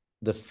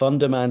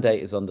funder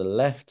mandate is on the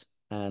left,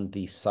 and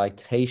the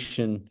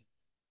citation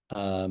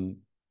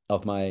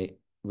of my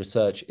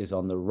research is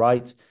on the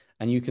right.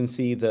 And you can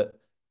see that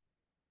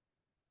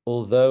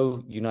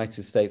although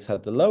United States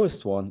had the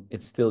lowest one,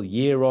 it's still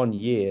year on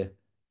year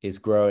is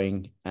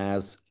growing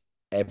as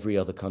every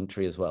other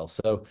country as well.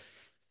 So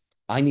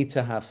I need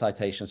to have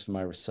citations for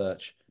my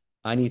research.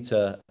 I need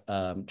to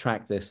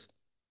track this.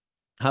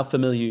 How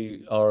familiar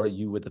are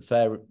you with the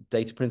FAIR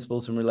data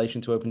principles in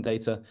relation to open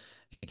data?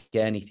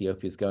 Again,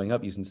 Ethiopia is going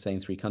up using the same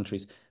three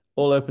countries.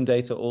 All open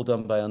data, all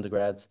done by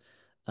undergrads.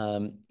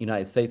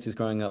 United States is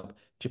growing up.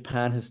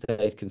 Japan has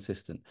stayed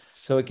consistent.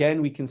 So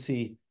again, we can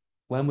see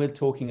when we're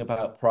talking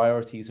about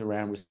priorities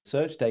around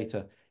research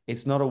data,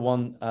 it's not a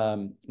one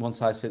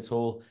size fits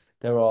all.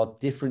 There are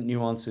different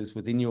nuances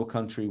within your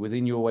country,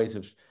 within your ways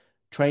of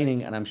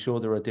training, and I'm sure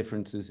there are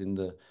differences in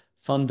the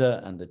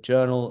funder and the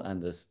journal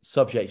and the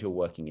subject you're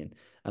working in.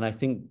 And I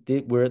think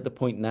we're at the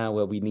point now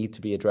where we need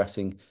to be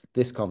addressing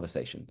this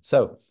conversation.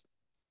 So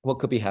what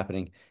could be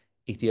happening?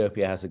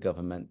 Ethiopia has a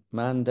government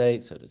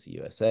mandate, so does the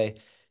USA.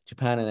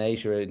 Japan and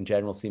Asia in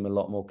general seem a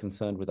lot more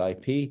concerned with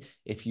IP.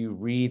 If you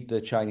read the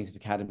Chinese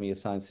Academy of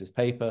Sciences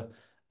paper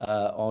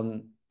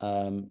on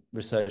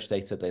research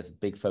data, there's a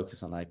big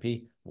focus on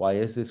IP. Why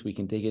is this? We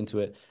can dig into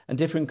it. And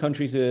different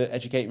countries are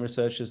educating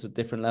researchers at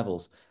different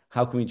levels.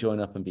 How can we join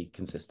up and be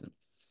consistent?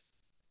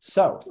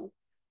 So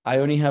I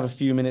only have a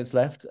few minutes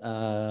left,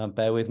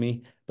 bear with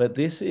me, but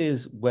this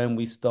is when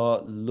we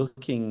start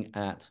looking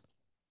at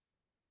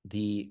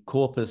the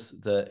corpus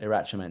that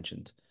Iracha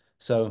mentioned.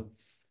 So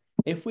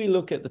if we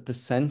look at the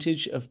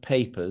percentage of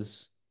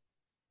papers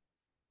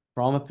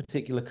from a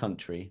particular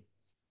country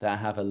that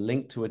have a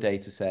link to a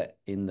data set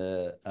in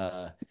the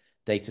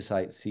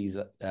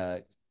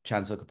DataCite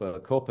Chancellor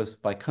corpus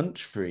by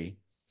country,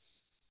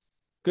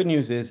 good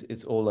news is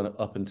it's all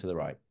up and to the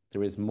right.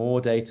 There is more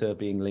data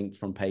being linked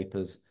from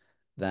papers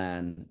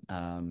than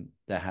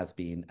there has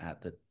been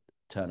at the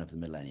turn of the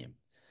millennium.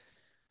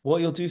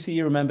 What you'll do see,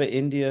 you remember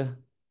India,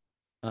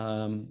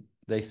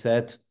 they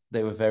said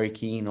they were very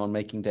keen on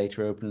making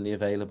data openly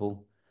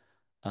available,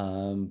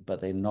 but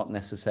they're not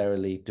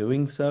necessarily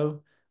doing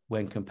so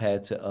when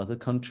compared to other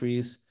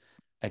countries.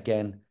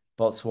 Again,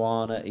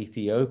 Botswana,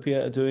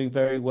 Ethiopia are doing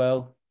very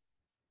well.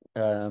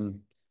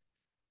 And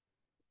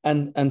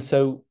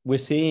so we're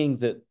seeing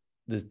that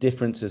there's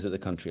differences at the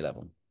country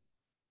level.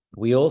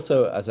 We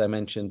also, as I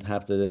mentioned,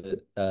 have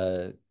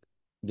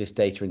this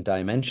data in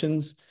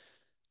dimensions.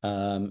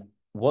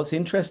 What's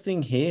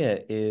interesting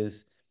here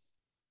is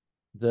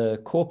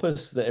the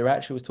corpus that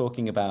Iracha was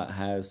talking about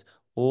has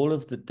all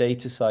of the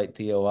DataCite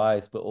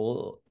DOIs, but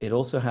it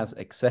also has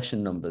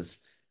accession numbers.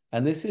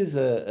 And this is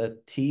a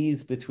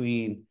tease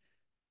between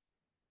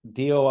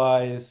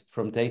DOIs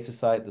from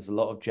DataCite. There's a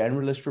lot of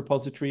generalist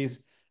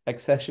repositories,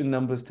 accession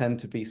numbers tend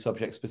to be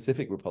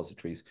subject-specific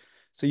repositories.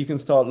 So you can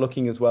start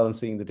looking as well and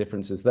seeing the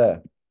differences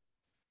there.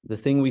 The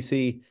thing we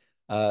see,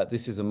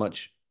 this is a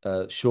much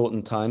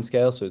shortened time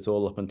scale, so it's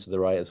all up and to the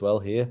right as well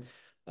here.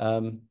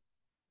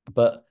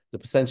 But the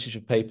percentage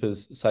of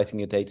papers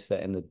citing a data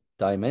set in the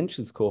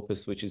dimensions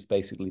corpus, which is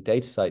basically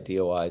DataCite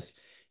DOIs,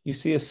 you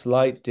see a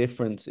slight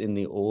difference in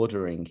the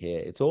ordering here.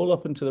 It's all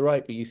up and to the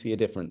right, but you see a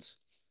difference.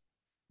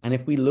 And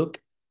if we look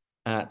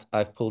at,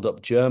 I've pulled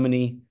up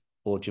Germany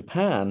or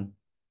Japan.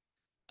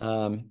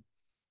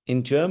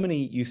 In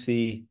Germany, you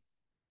see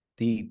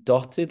the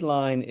dotted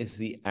line is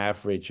the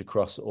average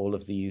across all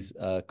of these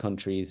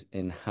countries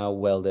in how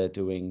well they're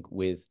doing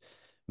with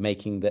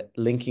making the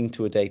linking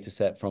to a data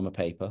set from a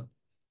paper.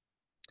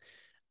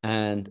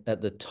 And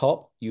at the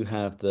top, you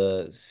have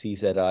the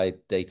CZI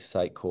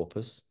DataCite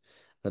corpus.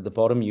 At the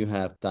bottom, you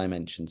have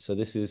dimensions. So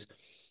this is,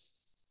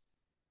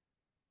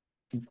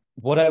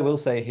 what I will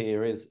say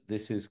here is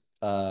this is,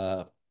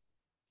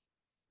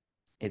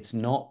 it's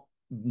not,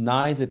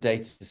 neither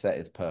data set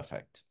is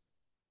perfect.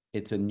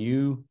 It's a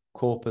new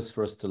corpus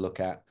for us to look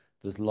at.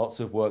 There's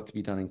lots of work to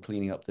be done in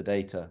cleaning up the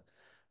data.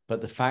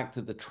 But the fact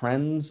that the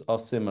trends are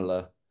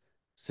similar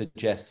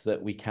suggests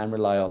that we can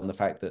rely on the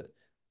fact that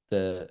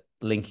the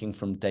linking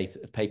from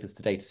papers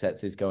to data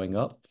sets is going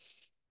up.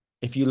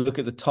 If you look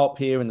at the top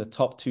here in the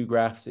top two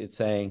graphs, it's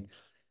saying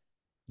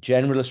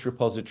generalist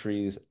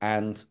repositories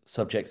and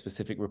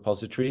subject-specific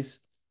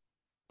repositories.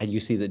 And you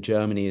see that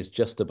Germany is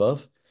just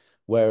above,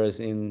 whereas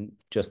in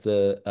just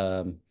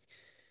the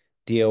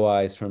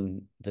DOIs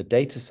from the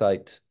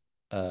DataCite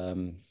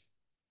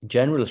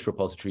generalist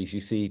repositories, you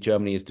see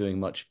Germany is doing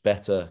much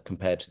better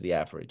compared to the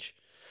average.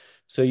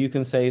 So you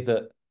can say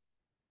that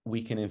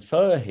we can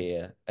infer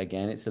here,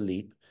 again, it's a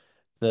leap,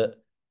 that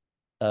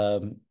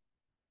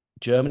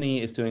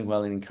Germany is doing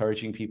well in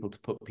encouraging people to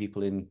put data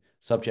in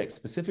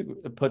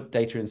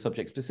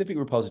subject-specific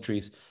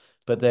repositories,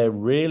 but they're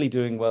really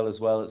doing well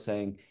as well at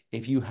saying,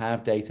 if you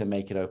have data,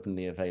 make it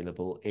openly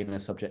available in a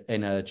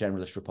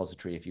generalist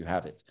repository if you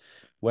have it.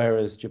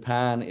 Whereas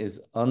Japan is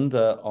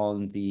under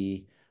on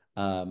the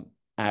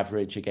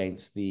average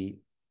against the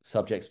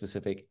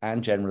subject-specific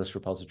and generalist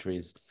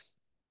repositories,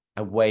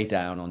 and way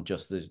down on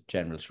just the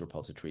generalist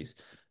repositories.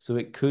 So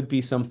it could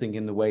be something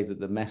in the way that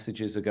the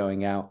messages are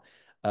going out.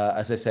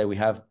 As I say, we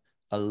have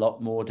a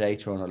lot more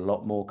data on a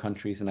lot more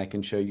countries, and I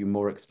can show you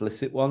more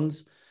explicit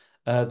ones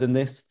than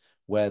this,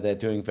 where they're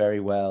doing very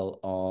well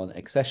on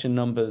accession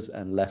numbers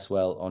and less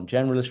well on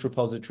generalist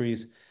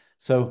repositories.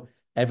 So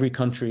every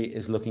country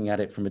is looking at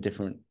it from a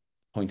different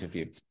point of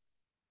view.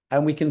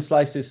 And we can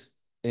slice this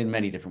in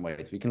many different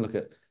ways. We can look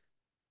at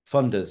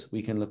funders,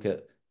 we can look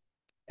at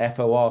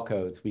FOR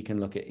codes, we can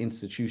look at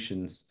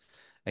institutions.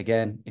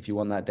 Again, if you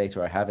want that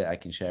data, I have it, I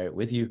can share it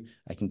with you.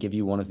 I can give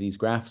you one of these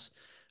graphs,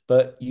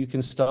 but you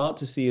can start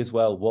to see as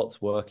well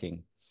what's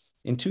working.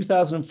 In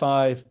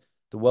 2005,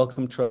 the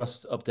Wellcome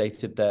Trust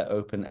updated their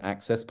open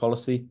access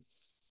policy.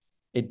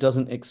 It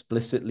doesn't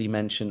explicitly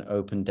mention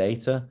open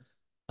data.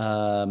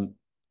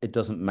 It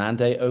doesn't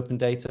mandate open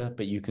data,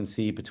 but you can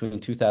see between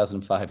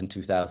 2005 and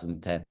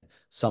 2010,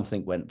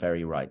 something went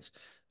very right.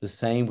 The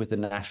same with the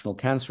National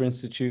Cancer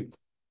Institute.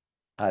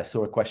 I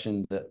saw a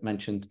question that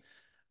mentioned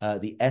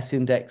the S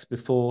index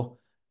before.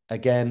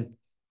 Again,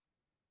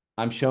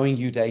 I'm showing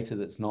you data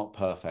that's not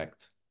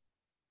perfect.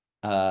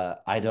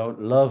 I don't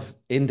love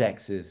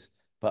indexes,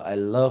 but I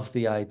love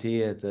the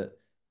idea that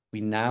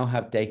we now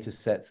have data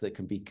sets that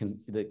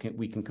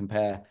we can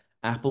compare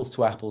apples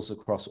to apples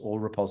across all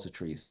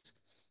repositories,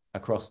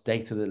 across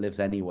data that lives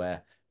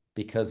anywhere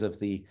because of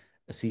the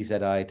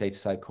CZI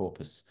DataCite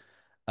corpus.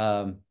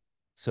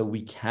 So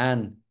we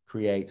can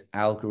create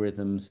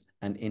algorithms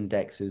and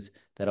indexes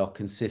that are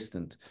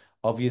consistent.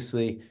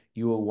 Obviously,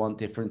 you will want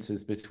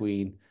differences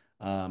between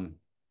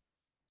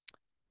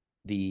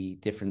the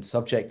different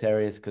subject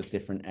areas because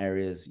different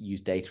areas use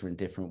data in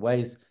different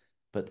ways,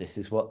 but this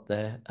is what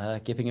they're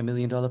giving $1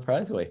 million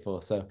prize away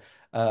for. So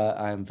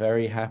I'm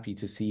very happy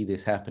to see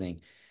this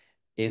happening.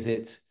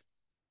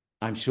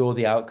 I'm sure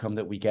the outcome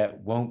that we get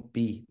won't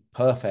be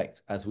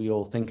perfect as we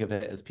all think of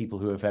it as people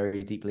who are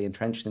very deeply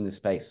entrenched in this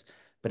space,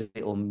 but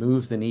it will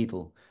move the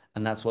needle.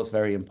 And that's what's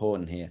very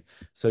important here.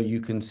 So you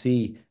can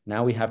see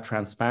now we have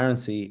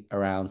transparency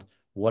around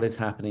what is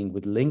happening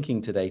with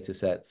linking to data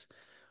sets.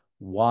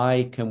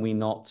 Why can we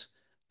not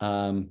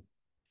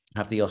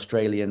have the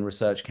Australian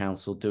Research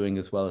Council doing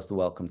as well as the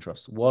Wellcome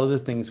Trust? What are the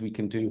things we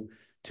can do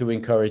to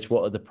encourage?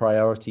 What are the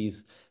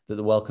priorities that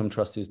the Wellcome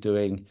Trust is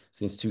doing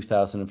since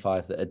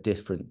 2005 that are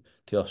different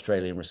to the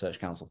Australian Research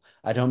Council?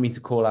 I don't mean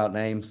to call out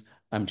names.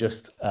 I'm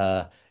just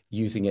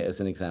using it as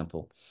an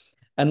example.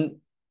 And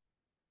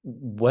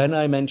when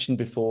I mentioned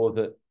before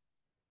that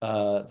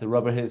the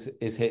rubber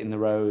is hitting the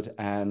road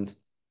and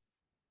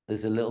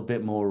there's a little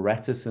bit more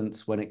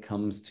reticence when it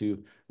comes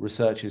to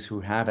researchers who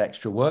have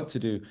extra work to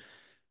do,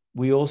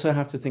 we also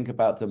have to think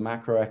about the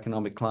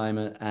macroeconomic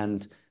climate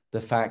and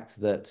the fact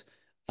that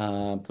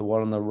the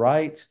one on the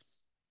right,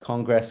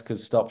 Congress could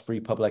stop free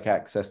public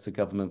access to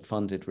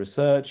government-funded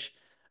research.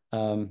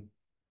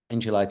 in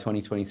July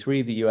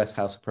 2023, the US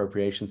House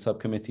Appropriations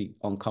Subcommittee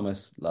on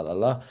Commerce,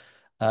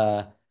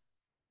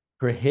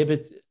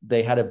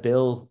 they had a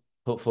bill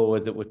put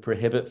forward that would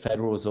prohibit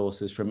federal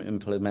resources from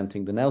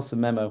implementing the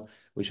Nelson Memo,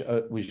 which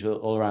was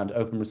all around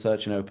open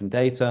research and open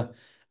data.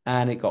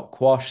 And it got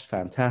quashed,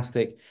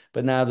 fantastic.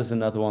 But now there's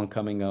another one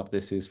coming up.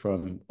 This is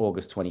from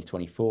August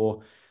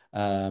 2024,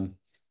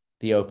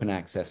 the open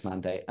access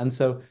mandate. And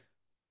so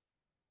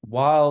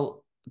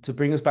to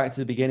bring us back to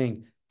the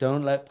beginning,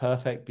 don't let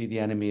perfect be the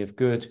enemy of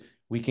good.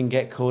 We can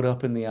get caught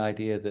up in the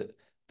idea that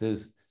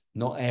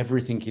not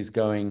everything is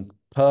going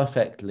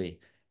perfectly.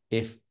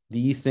 If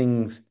these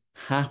things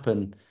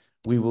happen,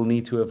 we will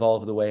need to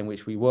evolve the way in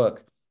which we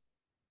work.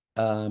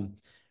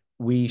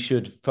 We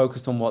should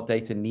focus on what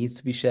data needs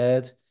to be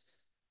shared,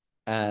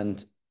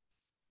 and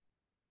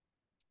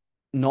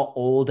not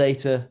all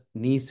data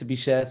needs to be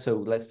shared. So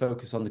let's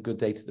focus on the good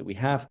data that we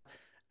have.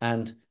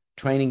 And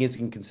training is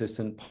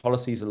inconsistent.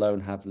 Policies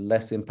alone have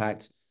less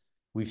impact.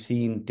 We've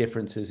seen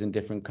differences in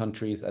different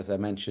countries, as I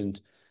mentioned.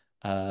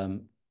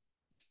 Not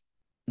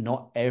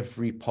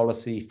every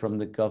policy from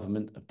the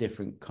government of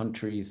different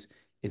countries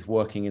is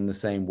working in the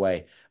same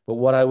way. But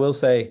what I will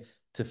say,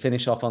 to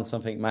finish off on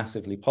something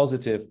massively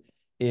positive,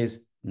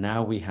 is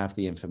now we have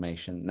the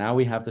information. Now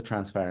we have the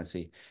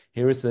transparency.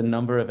 Here is the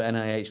number of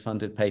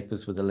NIH-funded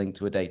papers with a link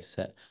to a data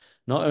set.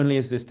 Not only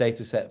is this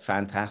data set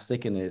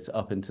fantastic and it's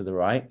up and to the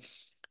right,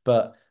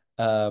 but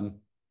in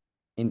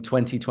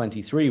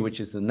 2023, which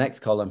is the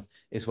next column,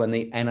 is when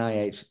the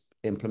NIH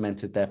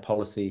implemented their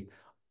policy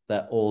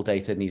that all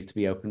data needs to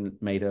be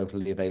made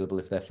openly available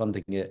if they're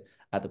funding it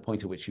at the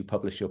point at which you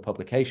publish your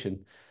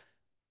publication.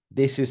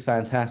 This is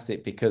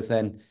fantastic, because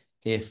then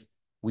if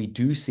we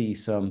do see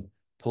some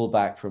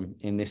pullback from,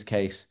 in this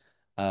case,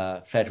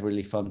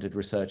 federally funded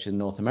research in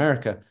North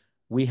America,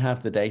 we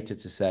have the data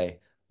to say,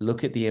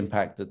 look at the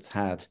impact that's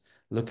had,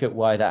 look at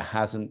why that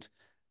hasn't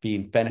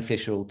been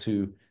beneficial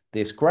to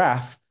this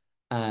graph,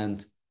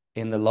 and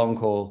in the long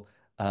haul,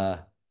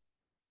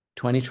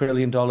 $20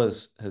 trillion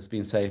has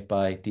been saved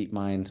by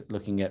DeepMind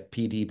looking at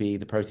PDB,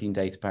 the Protein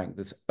Data Bank,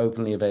 that's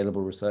openly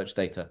available research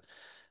data.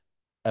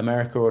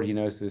 America already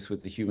knows this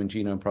with the Human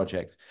Genome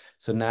Project.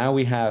 So now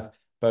we have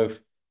both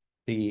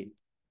the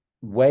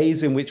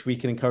ways in which we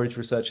can encourage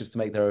researchers to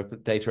make their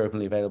data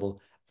openly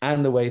available,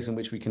 and the ways in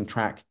which we can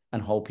track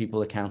and hold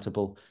people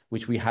accountable,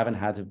 which we haven't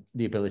had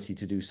the ability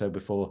to do so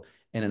before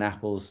in an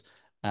Apple's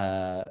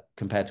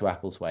compared to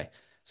Apple's way.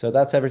 So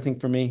that's everything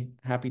from me.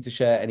 Happy to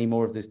share any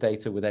more of this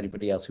data with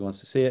anybody else who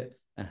wants to see it,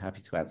 and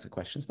happy to answer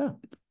questions now.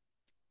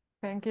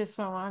 Thank you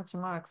so much,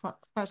 Mark.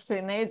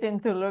 Fascinating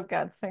to look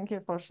at. Thank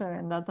you for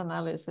sharing that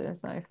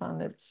analysis. I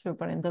found it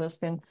super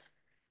interesting.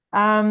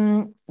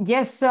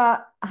 Yes,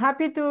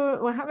 happy to,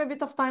 we have a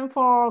bit of time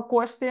for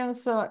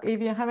questions. So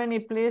if you have any,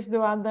 please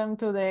do add them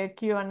to the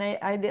Q&A.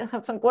 I did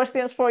have some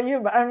questions for you,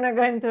 but I'm not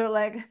going to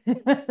like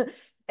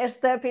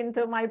step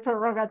into my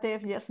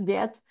prerogative just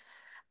yet.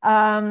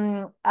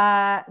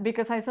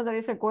 Because I saw there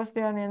is a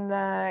question in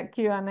the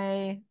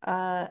Q&A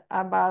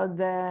about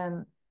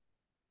the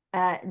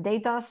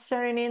data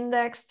sharing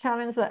index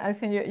challenge that I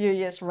think you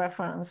just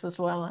referenced as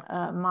well,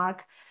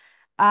 Mark.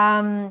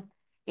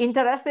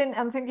 Interesting,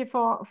 and thank you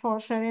for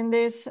sharing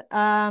this.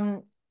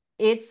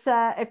 It's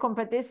a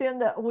competition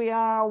that we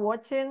are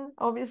watching,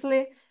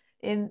 obviously.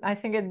 I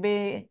think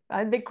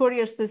I'd be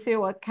curious to see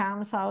what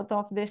comes out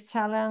of this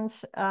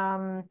challenge.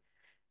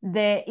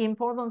 The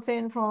important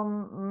thing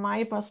from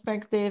my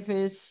perspective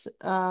is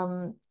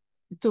to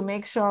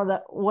make sure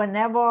that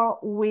whenever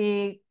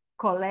we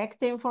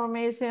collect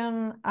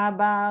information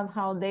about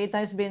how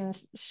data is being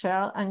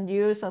shared and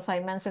used, as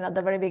I mentioned at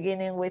the very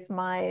beginning with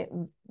my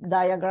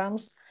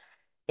diagrams,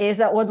 is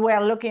that what we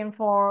are looking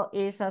for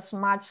is as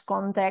much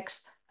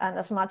context and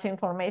as much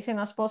information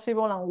as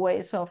possible, and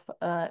ways of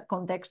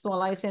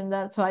contextualizing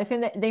that. So I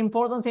think that the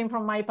important thing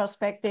from my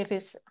perspective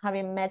is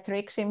having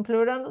metrics in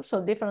plural,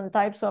 so different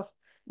types of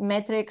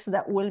metrics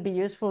that will be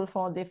useful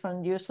for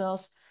different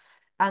users,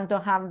 and to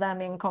have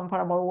them in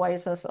comparable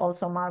ways, as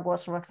also Mark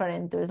was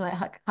referring to.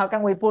 Like, how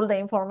can we pull the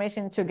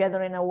information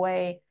together in a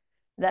way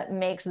that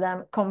makes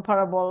them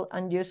comparable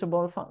and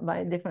usable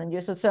by different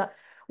users? So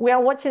we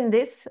are watching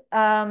this,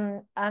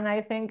 and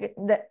I think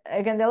that,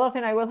 again, the other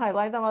thing I will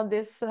highlight about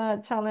this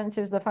challenge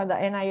is the fact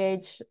that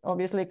NIH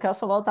obviously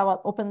cares a lot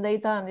about open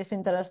data, and it's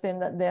interesting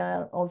that they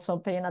are also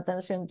paying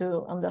attention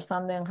to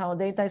understanding how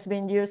data is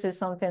being used. Is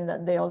something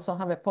that they also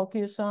have a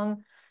focus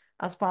on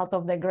as part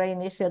of the GREY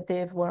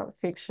initiative, where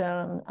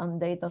Fiction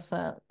and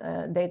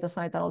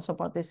DataCite are also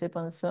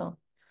participants. So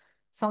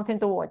something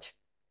to watch.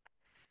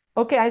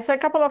 Okay, I saw a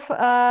couple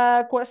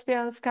of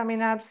questions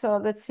coming up. So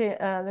let's see,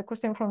 the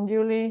question from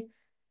Julie.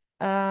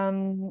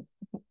 Have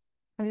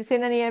you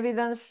seen any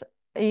evidence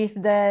if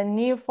the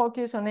new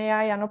focus on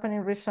AI and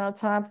opening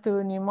research up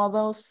to new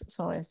models?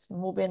 Sorry, it's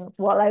moving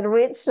while I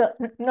read, so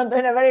not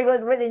doing a very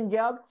good reading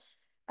job.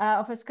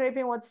 Of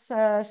scraping what's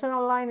shown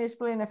online is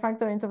playing a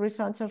factor into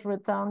researchers'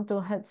 return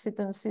to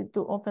hesitancy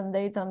to open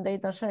data and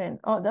data sharing.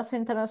 Oh, that's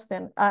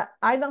interesting.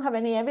 I don't have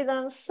any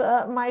evidence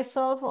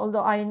myself,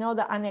 although I know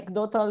that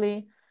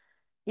anecdotally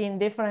in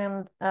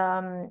different,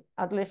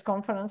 at least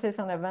conferences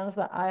and events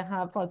that I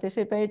have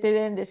participated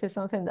in, this is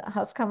something that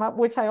has come up,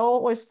 which I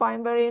always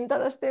find very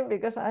interesting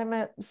because I'm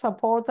a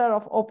supporter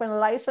of open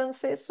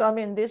licenses. So, I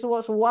mean, this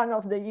was one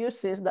of the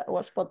uses that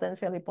was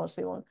potentially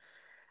possible.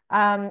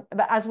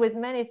 But as with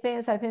many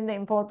things, I think the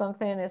important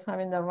thing is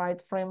having the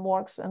right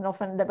frameworks, and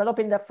often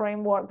developing the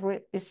framework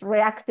is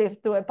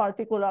reactive to a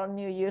particular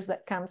new use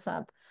that comes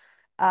up.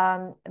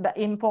 But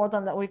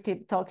important that we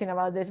keep talking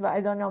about this. But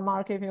I don't know,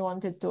 Mark, if you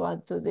wanted to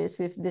add to this,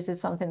 if this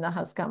is something that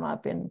has come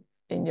up in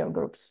your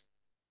groups.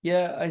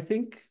 Yeah, I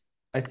think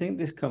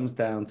this comes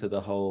down to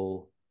the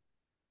whole.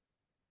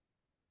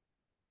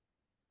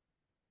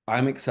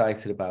 I'm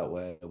excited about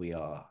where we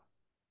are,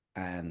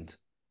 and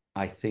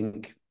I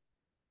think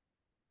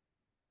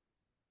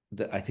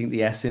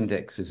the S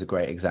index is a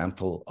great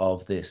example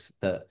of this,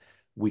 that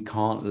we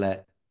can't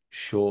let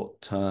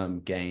short-term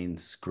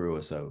gains screw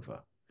us over,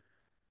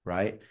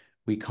 right?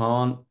 We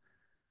can't,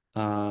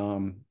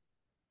 my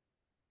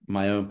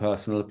own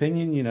personal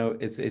opinion,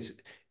 it's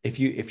if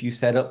you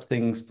set up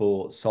things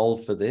for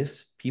solve for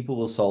this, people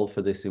will solve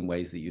for this in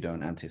ways that you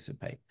don't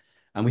anticipate.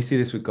 And we see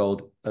this with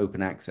gold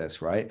open access,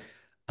 right?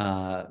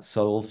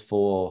 Solve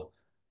for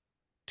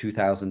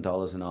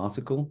 $2,000 an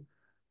article.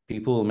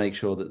 People will make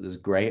sure that there's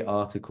great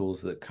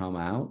articles that come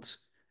out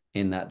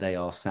in that they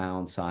are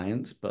sound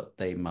science, but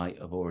they might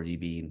have already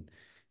been,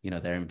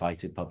 they're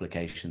invited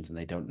publications and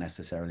they don't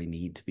necessarily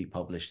need to be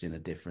published in a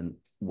different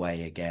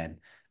way again.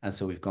 And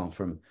so we've gone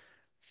from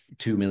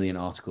 2 million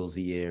articles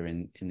a year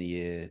in the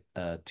year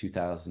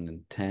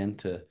 2010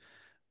 to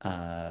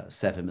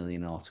 7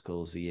 million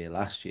articles a year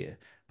last year.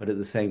 But at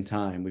the same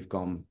time, we've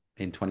gone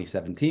in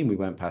 2017, we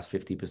went past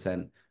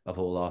 50% of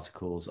all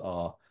articles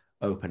are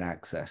open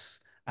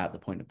access at the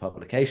point of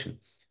publication.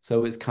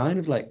 So it's kind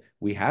of like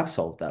we have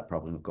solved that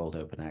problem of gold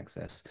open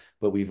access,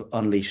 but we've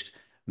unleashed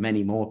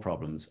many more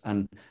problems.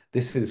 And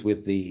this is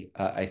with the,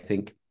 I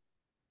think,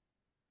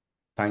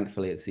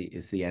 thankfully, it's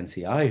the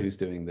NCI who's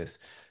doing this,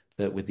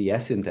 that with the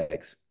S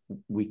index,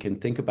 we can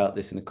think about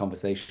this in a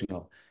conversation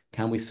of,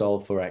 can we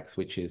solve for X,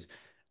 which is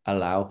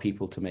allow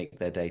people to make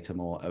their data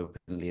more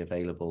openly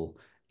available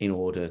in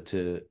order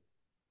to,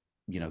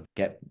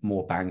 get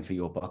more bang for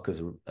your buck as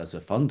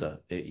a funder.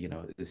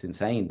 It's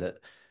insane that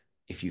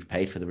if you've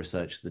paid for the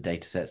research, the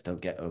data sets don't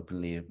get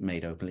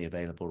made openly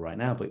available right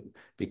now, but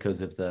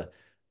because of the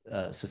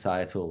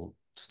societal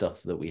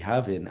stuff that we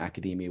have in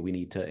academia, we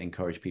need to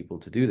encourage people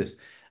to do this.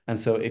 And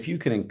so if you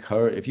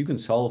can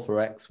solve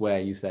for X, where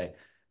you say,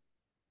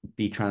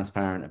 be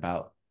transparent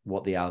about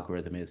what the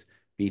algorithm is,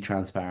 be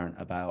transparent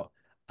about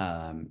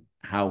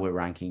how we're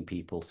ranking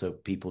people, so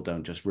people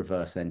don't just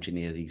reverse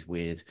engineer these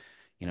weird,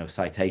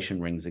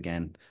 citation rings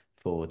again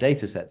for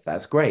data sets.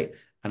 That's great.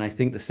 And I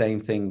think the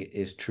same thing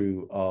is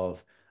true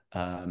of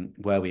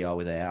where we are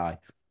with AI.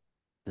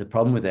 The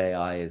problem with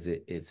AI is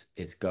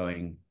it's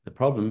going. The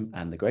problem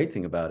and the great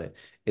thing about it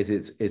is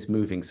it's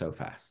moving so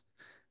fast.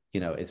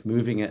 It's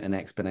moving at an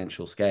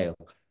exponential scale.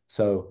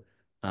 So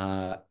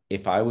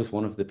if I was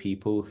one of the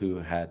people who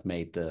had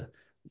made a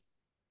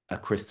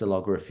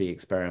crystallography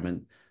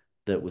experiment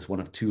that was one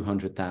of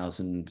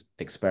 200,000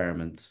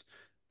 experiments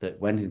that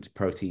went into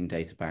Protein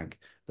Data Bank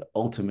that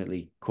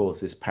ultimately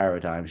caused this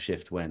paradigm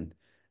shift when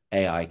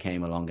AI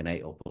came along and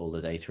ate up all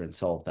the data and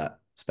solved that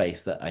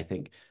space that I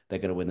think they're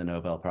going to win the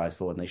Nobel Prize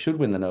for, and they should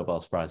win the Nobel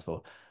Prize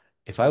for.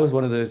 If I was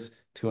one of those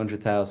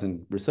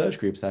 200,000 research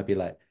groups, I'd be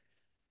like,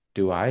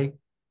 do I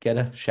get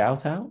a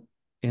shout out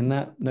in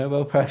that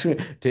Nobel Prize?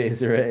 Is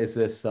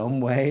there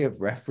some way of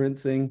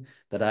referencing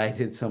that I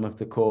did some of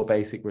the core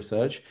basic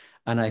research?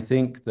 And I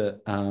think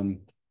that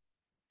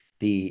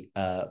the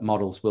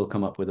models will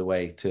come up with a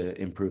way to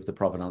improve the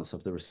provenance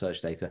of the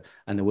research data,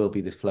 and there will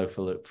be this flow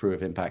through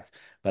of impact.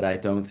 But I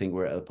don't think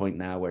we're at a point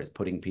now where it's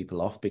putting people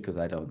off, because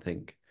I don't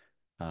think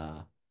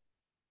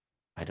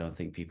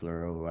people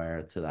are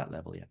aware to that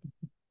level yet.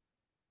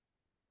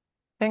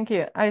 Thank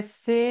you. I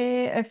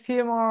see a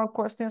few more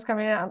questions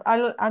coming in.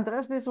 I'll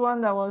address this one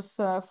that was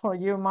for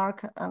you,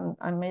 Mark, and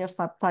I may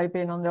stop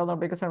typing on the other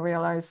because I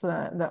realize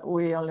that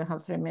we only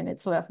have 3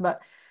 minutes left.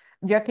 But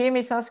Joachim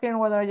is asking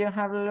whether you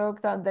have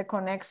looked at the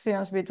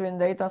connections between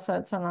data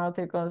sets and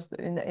articles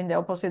in the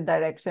opposite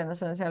direction.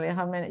 Essentially,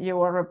 you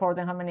were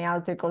reporting how many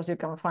articles you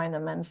can find a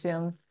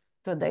mention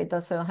to a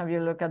data set. Have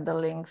you looked at the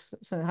links?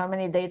 So how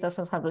many data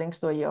sets have links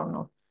to a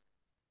journal?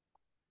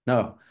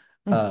 No,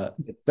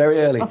 it's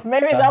very early.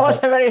 Maybe that was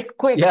a very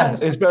quick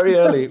answer. It's very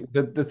early.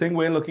 The thing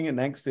we're looking at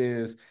next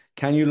is,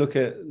 can you look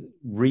at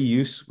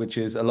reuse, which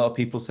is a lot of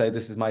people say,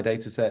 this is my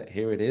data set,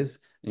 here it is.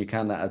 And you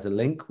count that as a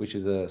link, which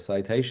is a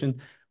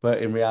citation.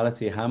 But in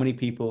reality, how many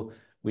people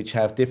which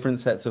have different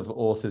sets of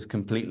authors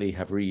completely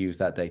have reused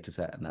that data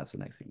set? And that's the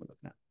next thing we're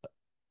looking at. But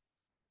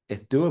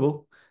it's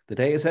doable. The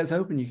data set's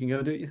open. You can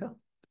go do it yourself.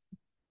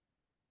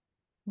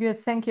 Good,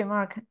 thank you,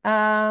 Mark.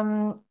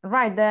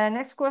 Right, the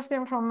next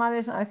question from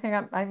Madison, I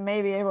think I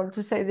may be able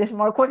to say this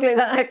more quickly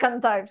than I can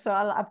type, so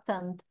I'll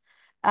attempt.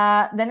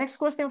 The next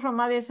question from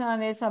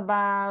Madison is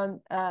about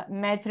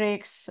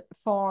metrics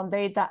for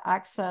data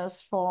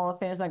access for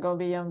things that go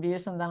beyond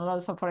views and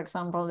downloads. So, for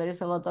example, there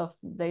is a lot of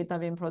data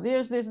being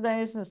produced these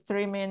days,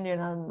 streaming,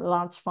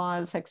 large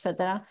files,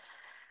 etc.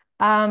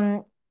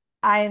 I'm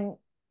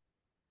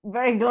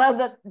very glad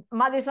that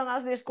Madison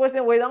asked this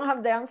question. We don't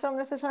have the answer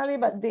necessarily,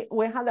 but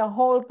we had a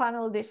whole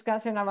panel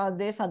discussion about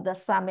this at the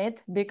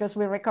summit because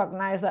we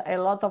recognize that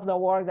a lot of the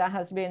work that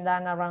has been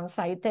done around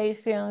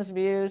citations,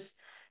 views,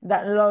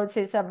 downloads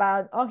is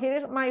about, oh,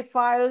 here's my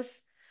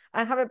files.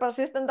 I have a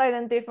persistent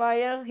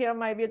identifier. Here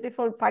my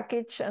beautiful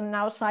package, and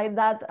now cite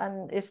that,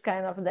 and it's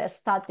kind of the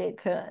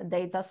static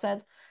data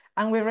set.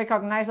 And we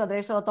recognize that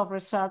there's a lot of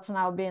research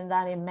now being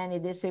done in many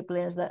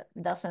disciplines that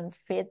doesn't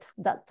fit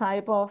that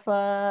type of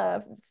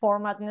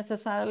format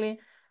necessarily.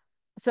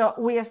 So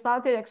we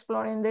started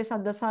exploring this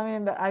at the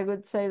summit, but I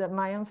would say that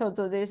my answer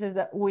to this is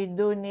that we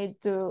do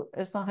need to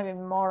start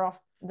having more of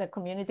the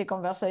community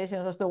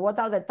conversations as to what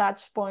are the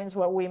touch points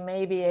where we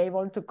may be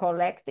able to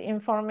collect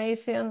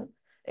information,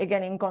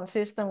 again, in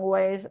consistent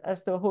ways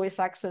as to who is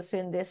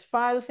accessing these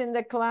files in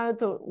the cloud,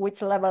 to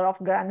which level of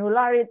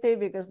granularity,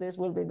 because this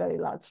will be very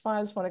large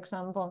files, for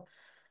example.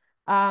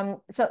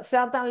 So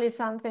certainly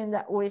something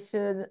that we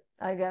should,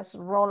 I guess,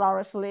 roll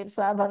our sleeves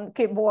up and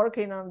keep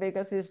working on,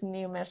 because it's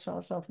new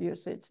measures of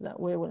usage that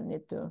we will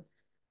need to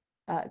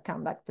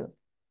come back to.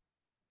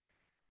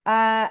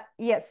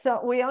 Yes,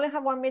 so we only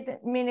have 1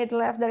 minute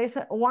left. There is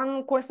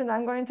one question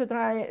I'm going to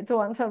try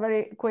to answer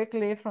very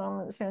quickly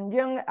from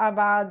Sean-Jung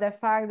about the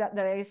fact that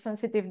there is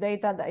sensitive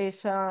data that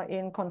is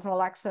in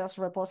control access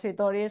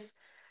repositories.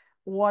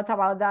 What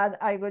about that?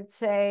 I would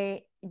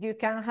say you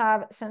can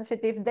have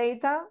sensitive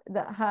data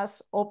that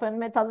has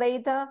open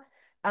metadata,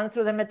 and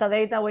through the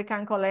metadata, we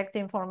can collect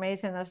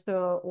information as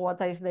to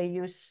what is the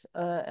use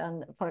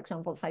and, for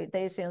example,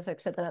 citations,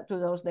 etc., to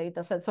those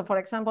data sets. So, for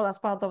example, as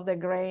part of the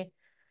GRAY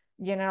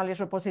Generalist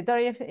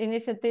Repository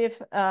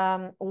Initiative,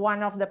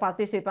 one of the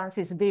participants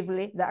is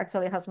Bibli, that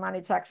actually has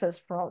managed access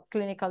for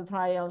clinical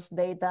trials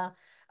data,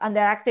 and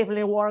they're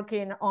actively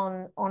working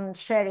on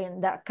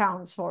sharing the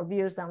accounts for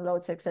views,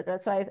 downloads, etc.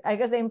 So I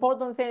guess the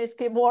important thing is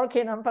keep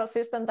working on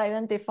persistent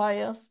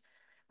identifiers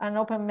and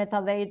open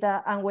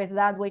metadata, and with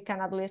that, we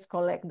can at least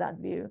collect that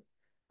view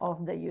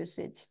of the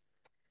usage.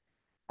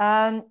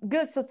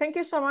 Good, so thank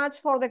you so much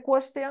for the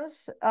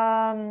questions.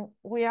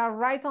 We are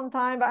right on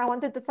time, but I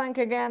wanted to thank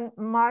again,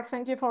 Mark,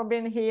 thank you for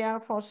being here,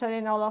 for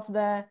sharing all of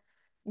the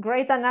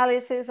great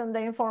analysis and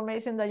the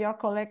information that you're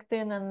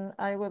collecting. And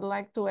I would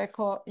like to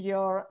echo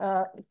your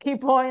key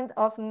point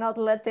of not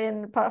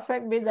letting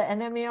perfect be the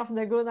enemy of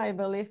the good. I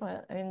believe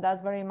in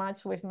that very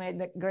much. We've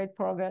made great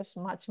progress,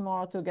 much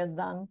more to get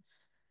done,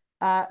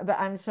 but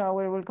I'm sure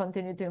we will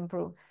continue to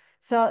improve.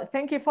 So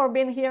thank you for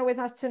being here with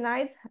us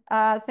tonight.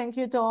 Thank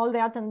you to all the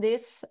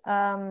attendees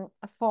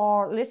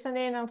for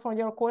listening and for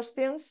your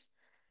questions.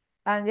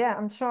 And yeah,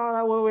 I'm sure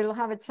that we will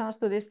have a chance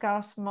to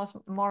discuss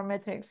more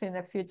metrics in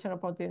a future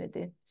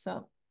opportunity.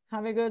 So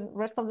have a good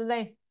rest of the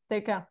day.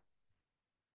 Take care.